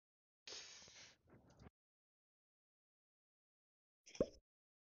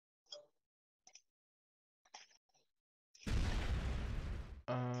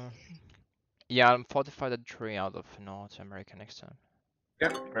 Yeah, I'll fortify the tree out of North America next turn.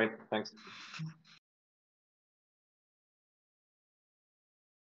 Yeah, great, thanks.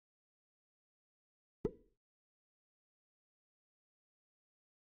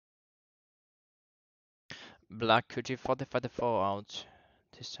 Black, could you fortify the 4 out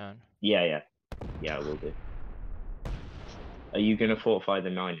this turn? Yeah, I will do. Are you gonna fortify the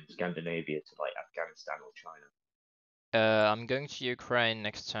 9 in Scandinavia to like Afghanistan or China? I'm going to Ukraine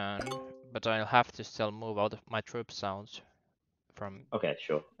next turn, but I'll have to still move out of my troops out from Okay,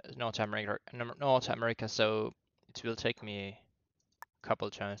 sure. North America, so it will take me a couple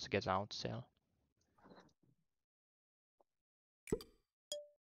turns to get out still.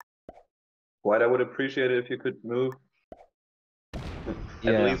 White, I would appreciate it if you could move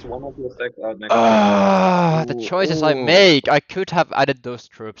Yeah. at least one of your stacks out next turn. Ah, the Ooh, choices I ooh. make! I could have added those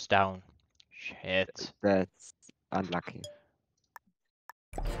troops down. Shit. That's unlucky.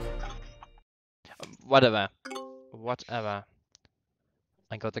 Whatever. Whatever.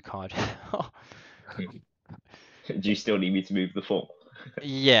 I got the card. Do you still need me to move the 4?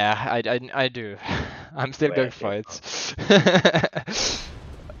 Yeah, I do. I'm still Wait, going okay, for it.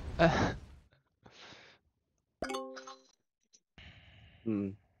 Hmm.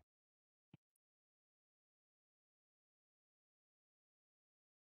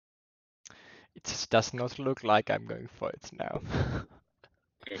 It just does not look like I'm going for it now.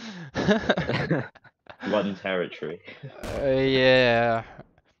 One territory. Yeah.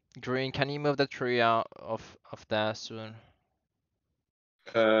 Green, can you move the tree out of there soon?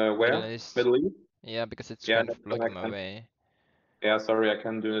 Where? Middle East. Middle East? Yeah, because it's Yeah, kind of next turn blocking I my can. way. Yeah, sorry, I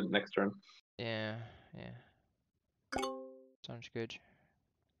can do it next turn. Yeah. Sounds good.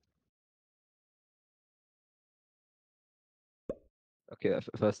 Okay,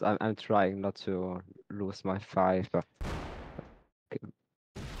 first I'm trying not to lose my 5, but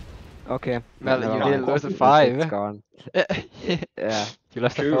okay. Well, Never you mind. didn't lose a It's 5. gone. Yeah. You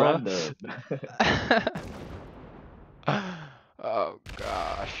lost a True 4. random. Oh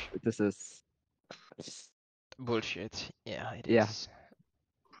gosh. This is Bullshit. Yeah, it Yeah. is.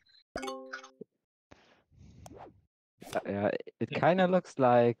 Yeah, it kind of looks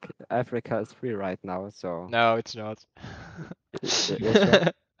like Africa is free right now, so No, it's not. yeah,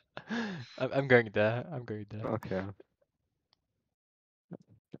 sure. I'm going there. I'm going there. Okay.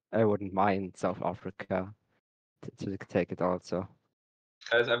 I wouldn't mind South Africa to take it also.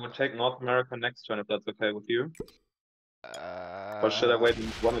 Guys, I would take North America next turn if that's okay with you. Or should I wait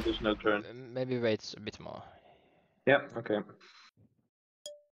one additional turn? Maybe wait a bit more. Yeah, okay.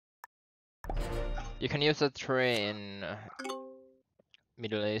 You can use a tree in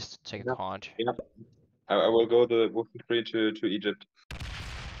Middle East to take a Yeah. card. Yeah. I will go with the 3 to Egypt.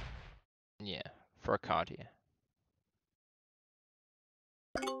 Yeah, for a card, yeah.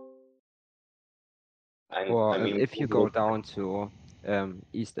 And Or I mean, if you go down to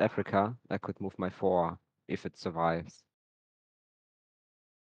East Africa, I could move my 4 if it survives.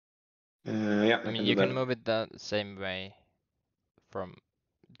 yeah, I mean, can you do can that. move it the same way from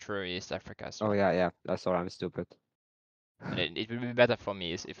through East Africa as Oh well. yeah. Sorry, I'm stupid. It would be better for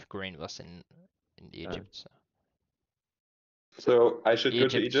me if green was in Egypt. So. So I should go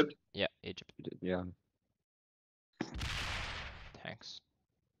to Egypt? Yeah, Egypt. Yeah. Thanks.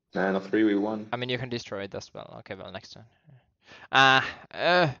 Man of 3, we won. I mean, you can destroy it as well. Okay, well, next turn.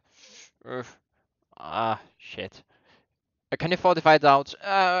 Shit. Can you fortify it out?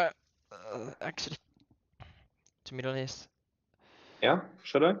 Actually, to Middle East. Yeah,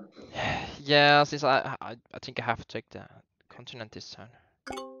 should I? Yeah, since I think I have to take the continent this turn.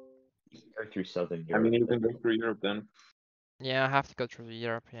 Go through Southern I mean, Europe. you can go through Europe then. Yeah, I have to go through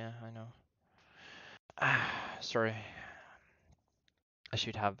Europe. Yeah, I know. Sorry. I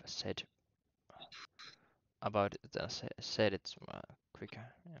should have said about it. Said it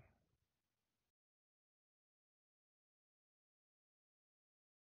quicker. Yeah.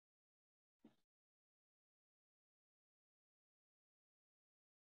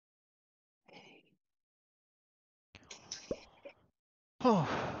 Oh.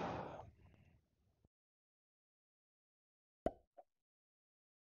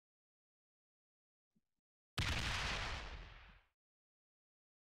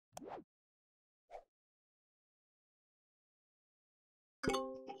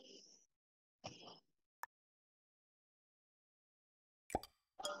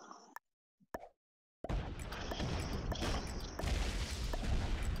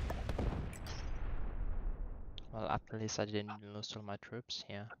 Well, at least I didn't lose all my troops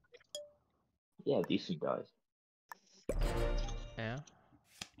here. Yeah, decent guys. Yeah.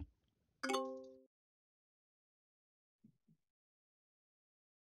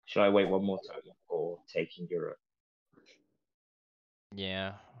 Should I wait one more turn before taking Europe?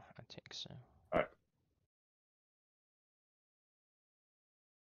 Yeah, I think so. Alright.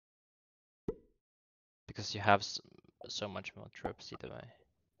 Because you have so much more troops either way.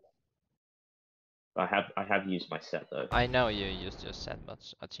 I have used my set though. I know you used your set,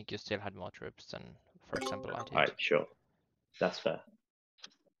 but I think you still had more troops than, for example, I did. Alright, sure. That's fair.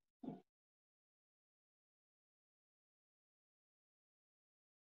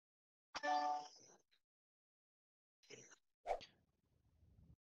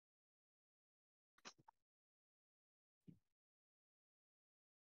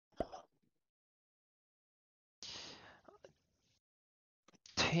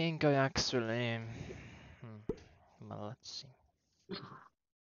 Think I actually. Well, let's see.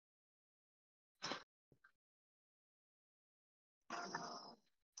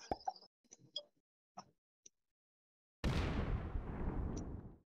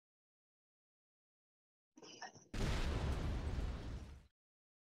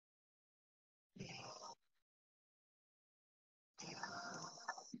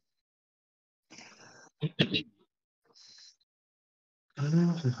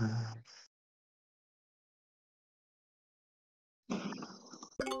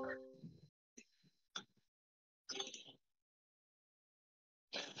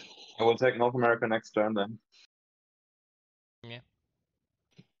 I will take North America next turn then. Yeah.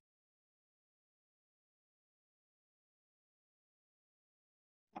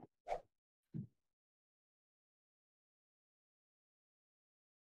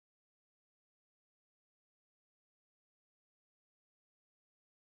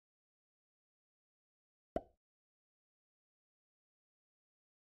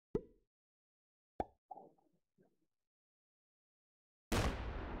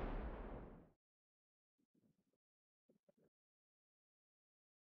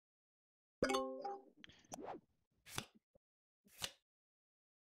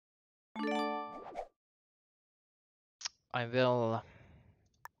 I will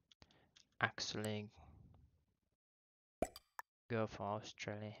actually go for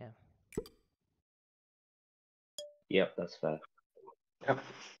Australia here. Yep, that's fair. Yep.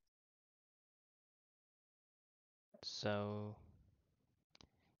 So,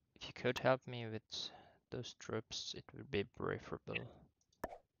 if you could help me with those troops, it would be preferable.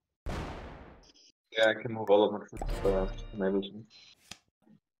 Yeah, I can move all of my troops maybe.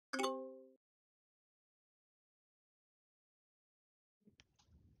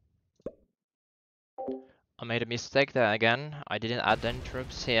 I made a mistake there again. I didn't add any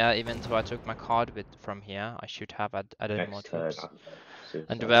troops here, even though I took my card with from here. I should have added more Next turn, troops. suicide.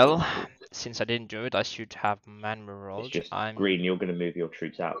 And well, since I didn't do it, I should have manual It's rolled. just I'm Green. You're going to move your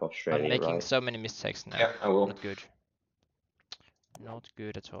troops out of I'm Australia, making right? so many mistakes now. Yeah, I will. Not good. Not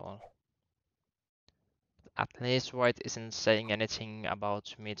good at all. At least White isn't saying anything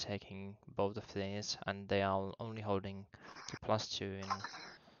about me taking both of these, and they are only holding the +2 in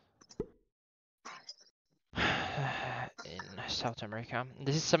South America.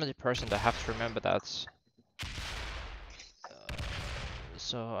 This is 70%. I have to remember that.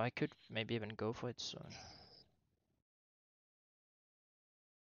 So I could maybe even go for it soon.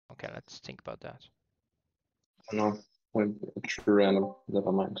 Okay, let's think about that. No, it's random.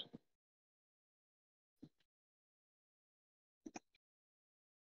 Never mind.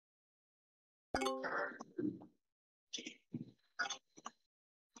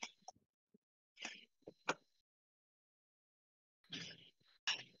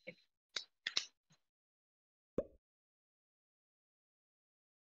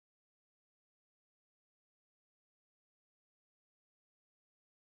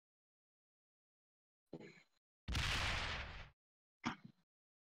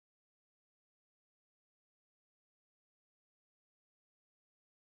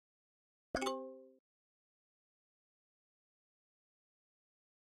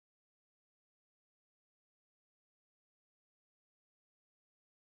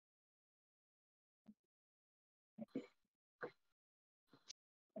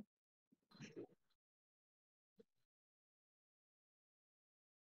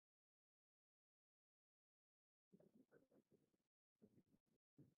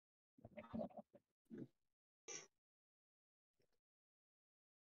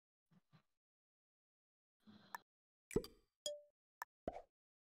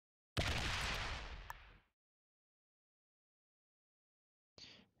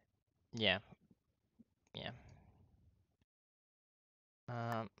 Yeah. Yeah.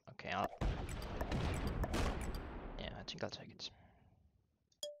 Okay, yeah, I think I'll take it.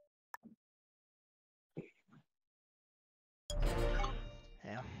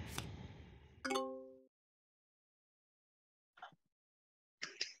 Yeah.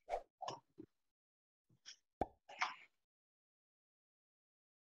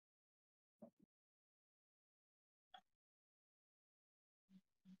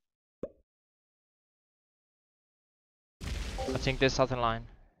 I think they southern line.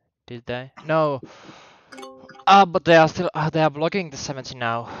 Did they? No. But they are still they are blocking the 70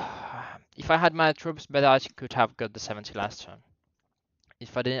 now. If I had my troops better, I could have got the 70 last turn.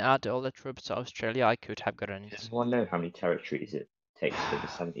 If I didn't add all the troops to Australia, I could have gotten it. Does anyone know how many territories it takes for the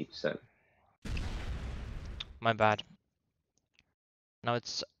 70%? My bad. Now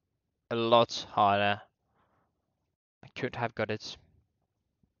it's a lot harder. I could have got it.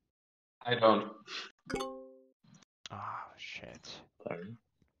 I don't. Oh shit. Sorry.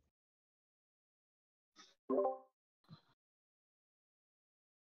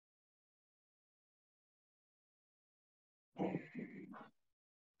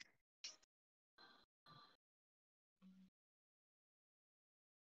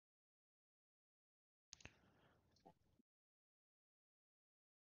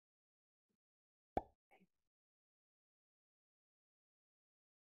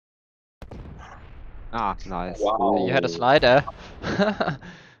 Ah, nice. Wow. You had a Ooh. slider.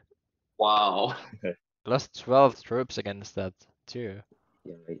 Wow. Lost 12 troops against that too.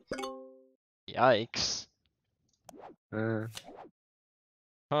 Yeah, right. Yikes. Uh,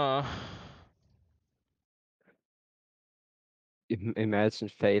 Huh. Imagine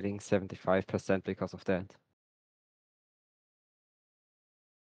failing 75% because of that.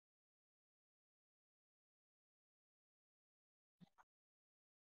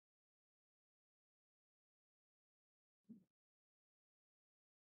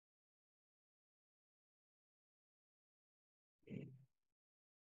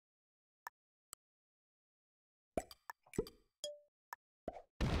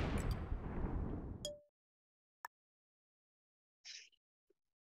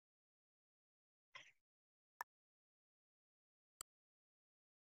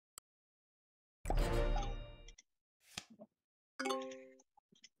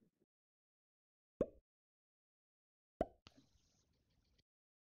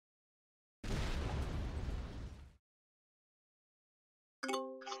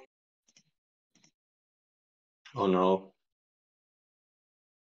 Oh no.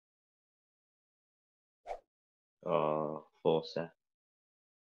 Forza.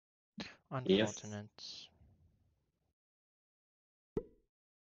 Yes. Unfortunate.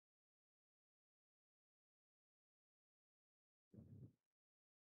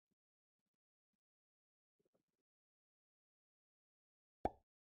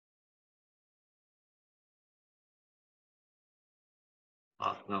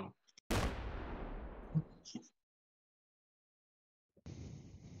 Ah, no.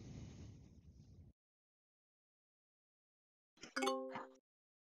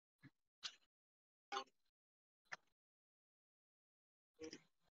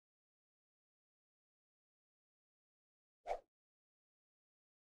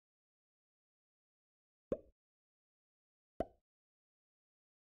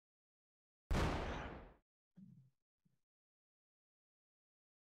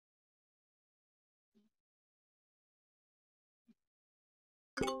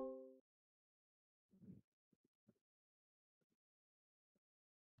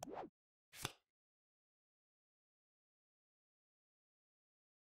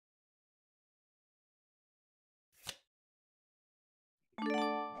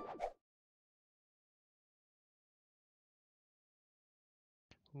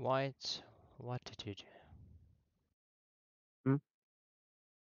 White, what did you do? Hmm?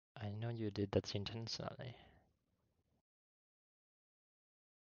 I know you did that intentionally.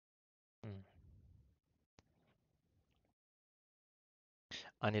 Hmm.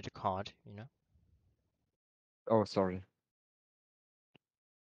 I need a card, you know? Oh, sorry.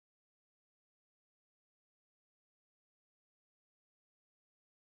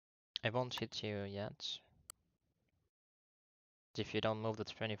 I won't hit you yet. If you don't move the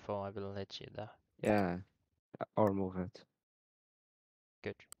 24, I will hit you there. Yeah, I'll move it.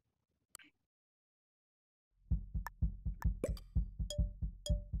 Good.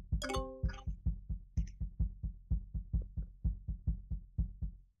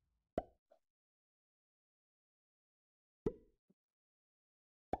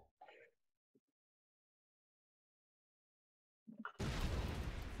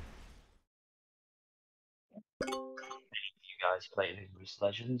 You guys played English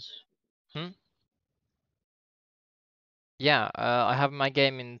Legends? Hmm? Yeah, I have my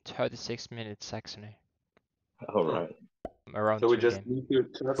game in 36 minutes actually. All right. Around So we 2 just game. need to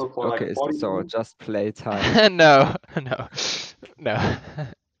travel for Okay, like 40 so minutes. just play time. No, no, no.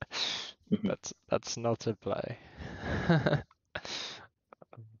 That's not a play.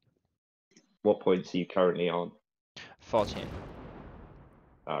 What points are you currently on? 14.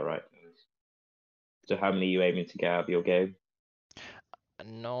 All right. So how many are you aiming to get out of your game?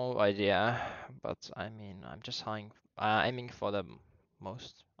 No idea, but I mean, I'm just aiming for the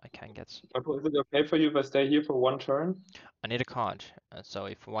most I can get. Michael, is it okay for you if I stay here for one turn? I need a card, so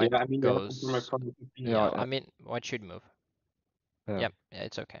if Yeah, white I mean, you have to goes, from the 15. Yeah, I mean, white should move. yeah. Yep, yeah,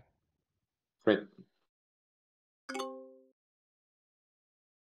 it's okay. Great.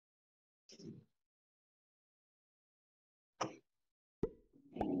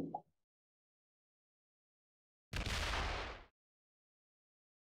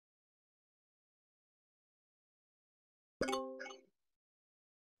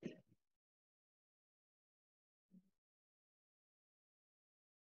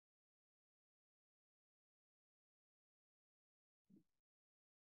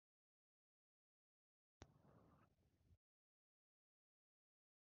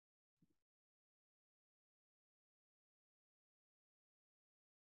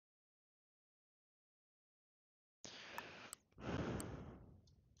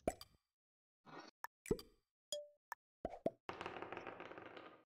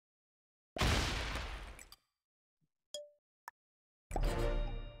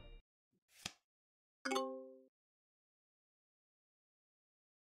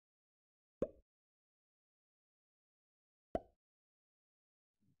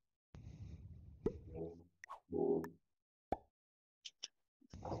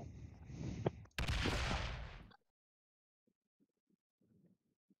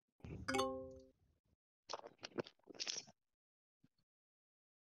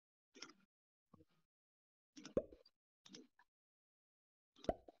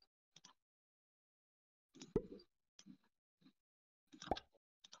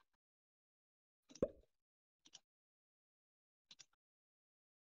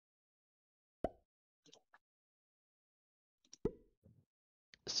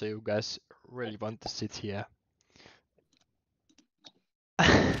 So you guys really want to sit here?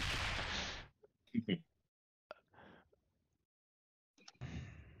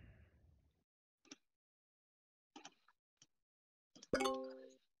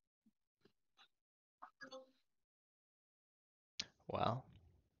 Well.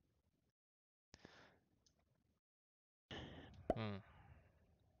 Hmm.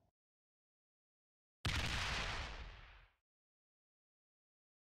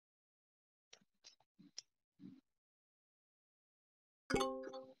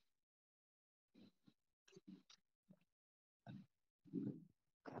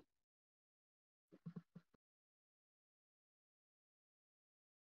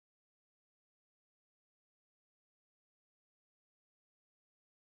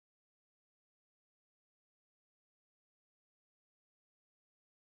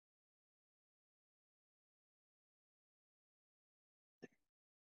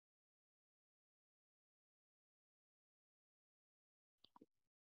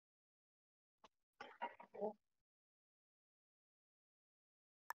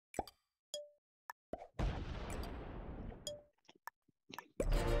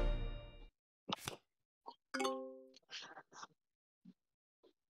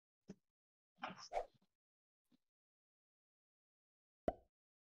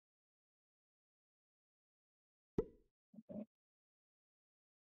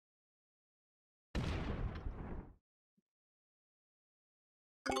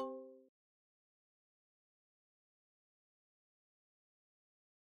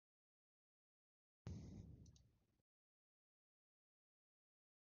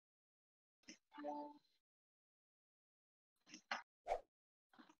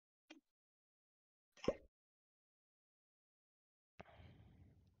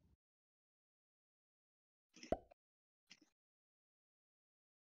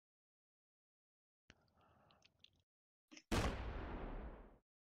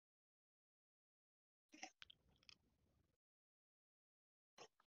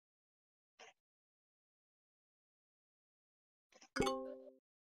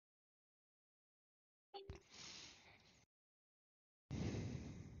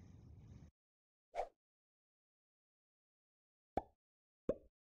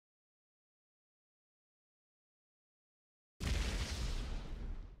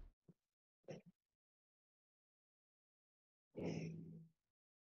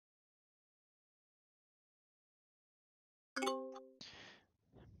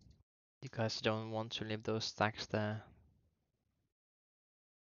 You guys don't want to leave those stacks there.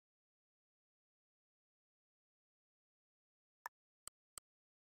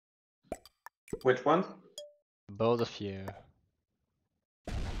 Which ones? Both of you.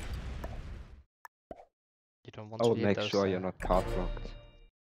 You don't want I to would leave make those sure there. you're not card blocked.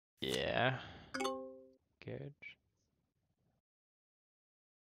 Yeah. Good.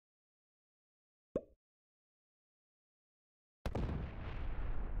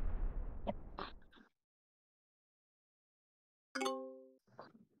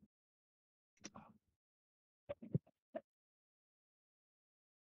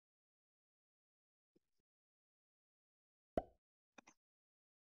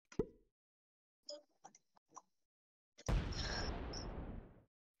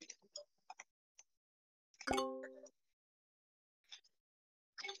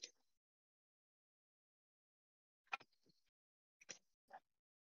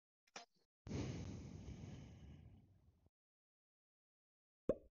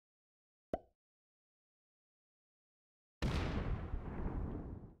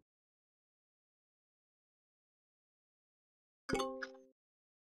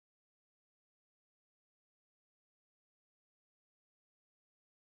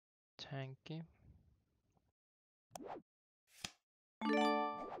 Tanky.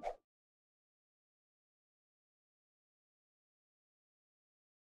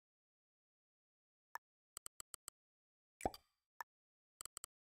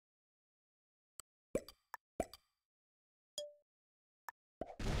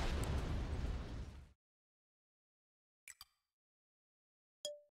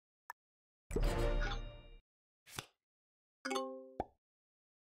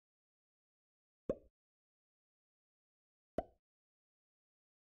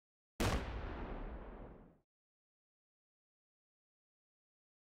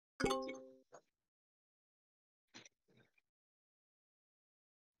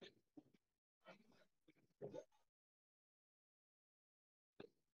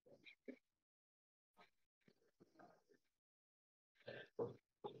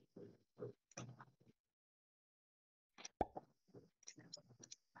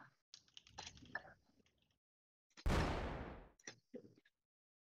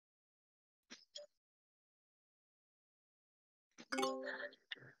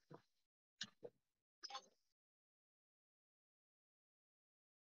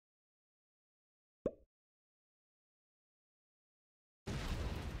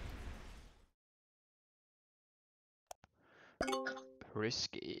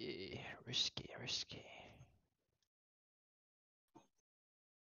 Risky, risky, risky.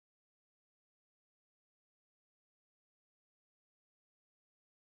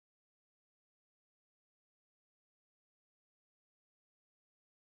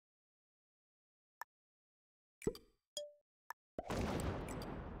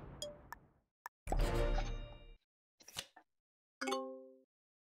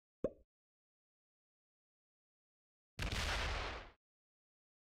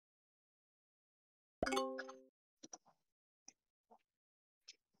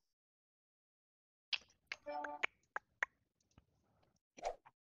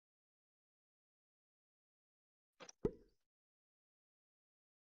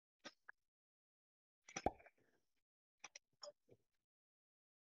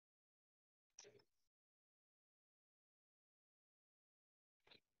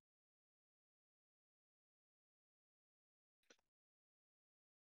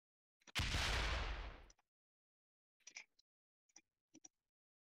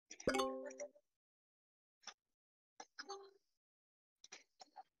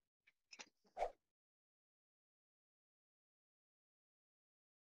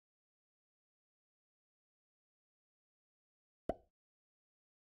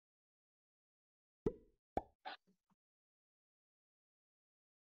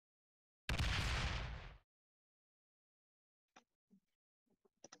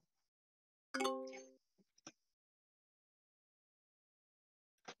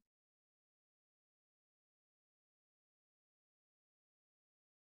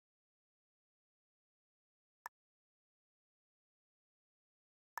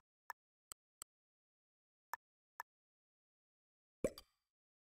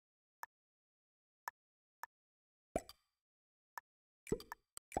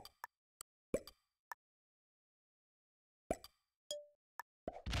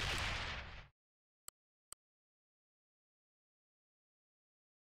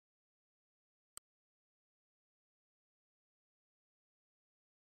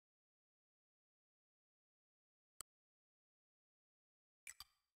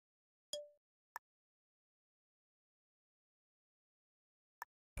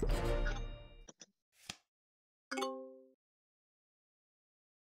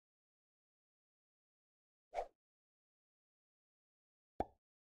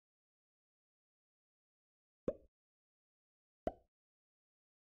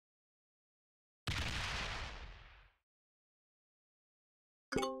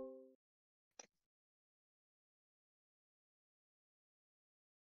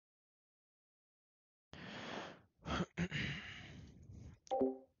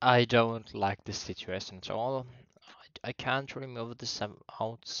 I don't like this situation at all. I can't remove the 7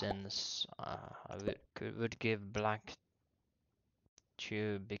 out since would give black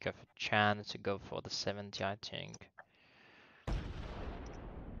too big of a chance to go for the 70, I think.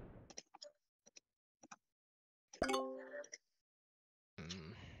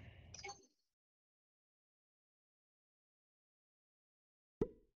 Mm.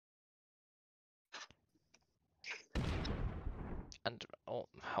 And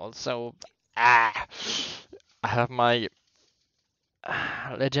also, I have my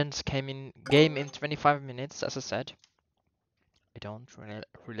legends came in game in 25 minutes, as I said. I don't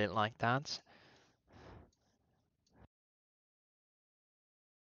really like that.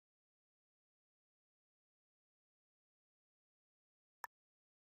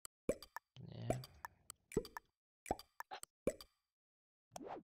 Yeah.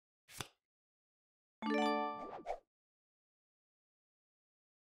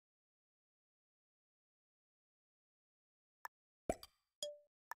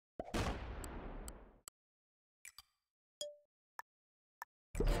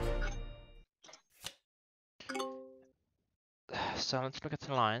 So let's look at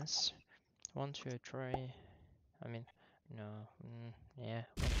the lines. 1, 2, 3. I mean, no. Yeah.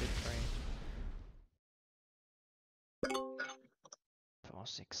 1, 2, 3. 4,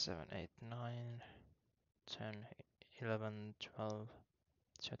 6, 7, 8, 9, 10, 11, 12,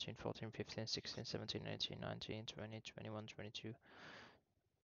 13, 14, 15, 16, 17, 18, 19, 20, 21, 22,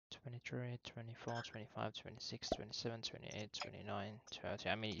 23, 24, 25, 26, 27, 28, 29, 30.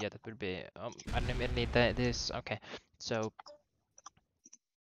 I mean, yeah, that would be. I didn't need this. Okay, so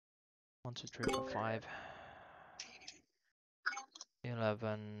 1, 2, 3, 4, 5,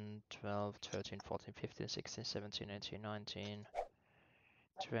 11, 12, 13, 14, 15, 16, 17, 18, 19,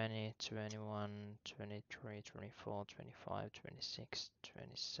 20, 21, 23, 24, 25, 26,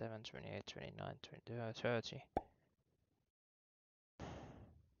 27, 28, 29, 30.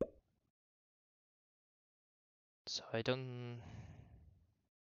 So I don't.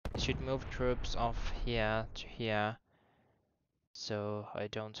 I should move troops off here to here, so I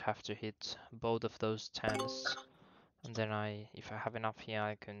don't have to hit both of those 10s. And then if I have enough here,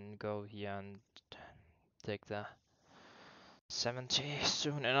 I can go here and take the 70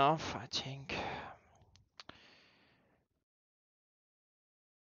 soon enough, I think.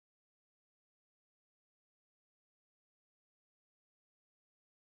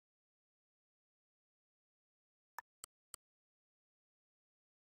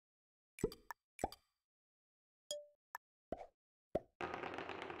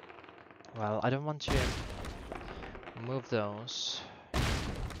 Well, I don't want to move those. I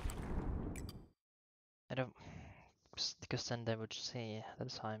don't, because then they would see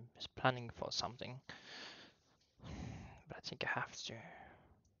that I'm planning for something. But I think I have to.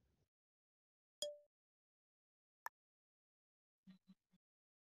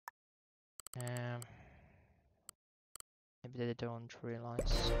 Maybe they don't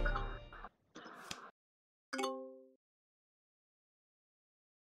realize.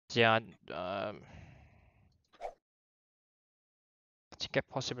 Yeah, I think I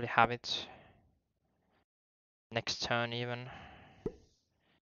possibly have it next turn even.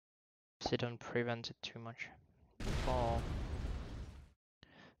 So don't prevent it too much. 4,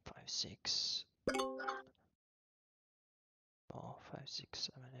 5, 6. 4, 5, 6,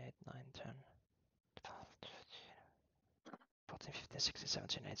 7, 8, 9, 10, 12, 13, 14, 15, 16,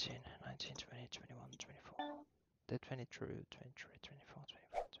 17, 18, 19, 20, 21, 24. 22, 23, 24,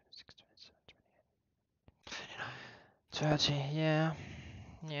 25, 26, 27, 28, 30, yeah.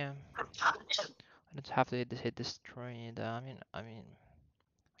 Yeah. I don't have to hit this tree there. I mean,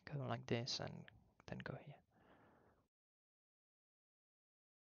 go like this and then go here.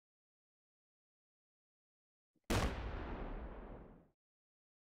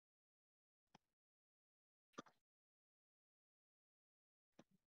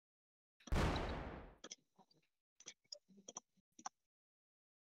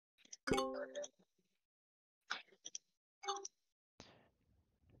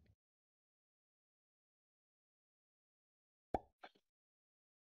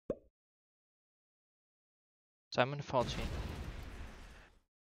 So I'm on 14.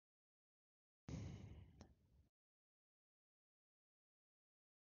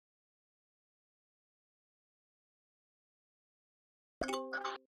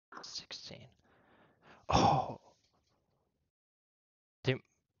 $16. Oh, they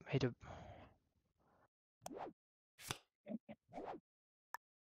made a.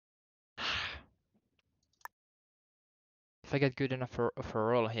 If I get good enough of a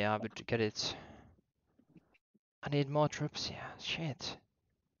roll here, I would get it. I need more troops here. Shit.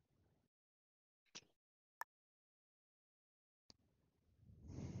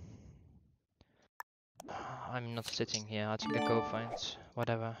 I'm not sitting here. I think I go for it.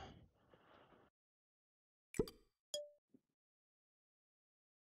 Whatever.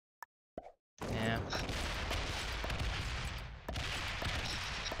 Yeah.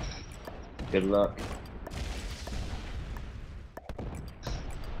 Good luck.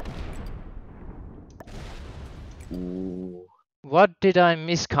 Ooh. What did I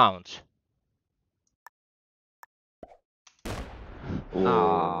miscount? Ooh.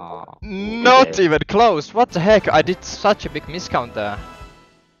 Ah. Not Okay. even close. What the heck? I did such a big miscount there.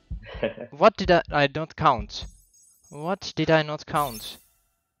 What did I not count? What did I not count?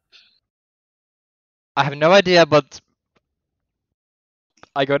 I have no idea, but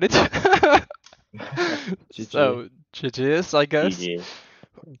I got it. GG. So GG's, I guess. GG.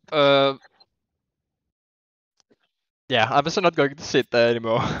 Yeah, I'm also not going to sit there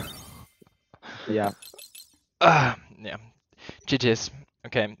anymore. Yeah. Yeah. GG's.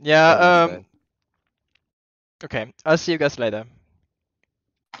 Okay. Have a Yeah. nice day. Okay. I'll see you guys later.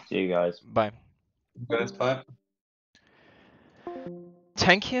 See you guys. Bye. Guys, bye.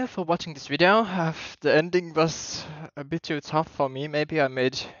 Thank you for watching this video. The ending was a bit too tough for me. Maybe I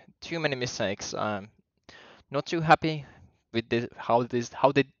made too many mistakes. Not too happy with this, how this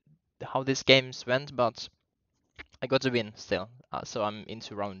games went, but I got the win still. So I'm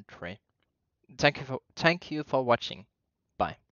into round 3. Thank you for watching. Bye.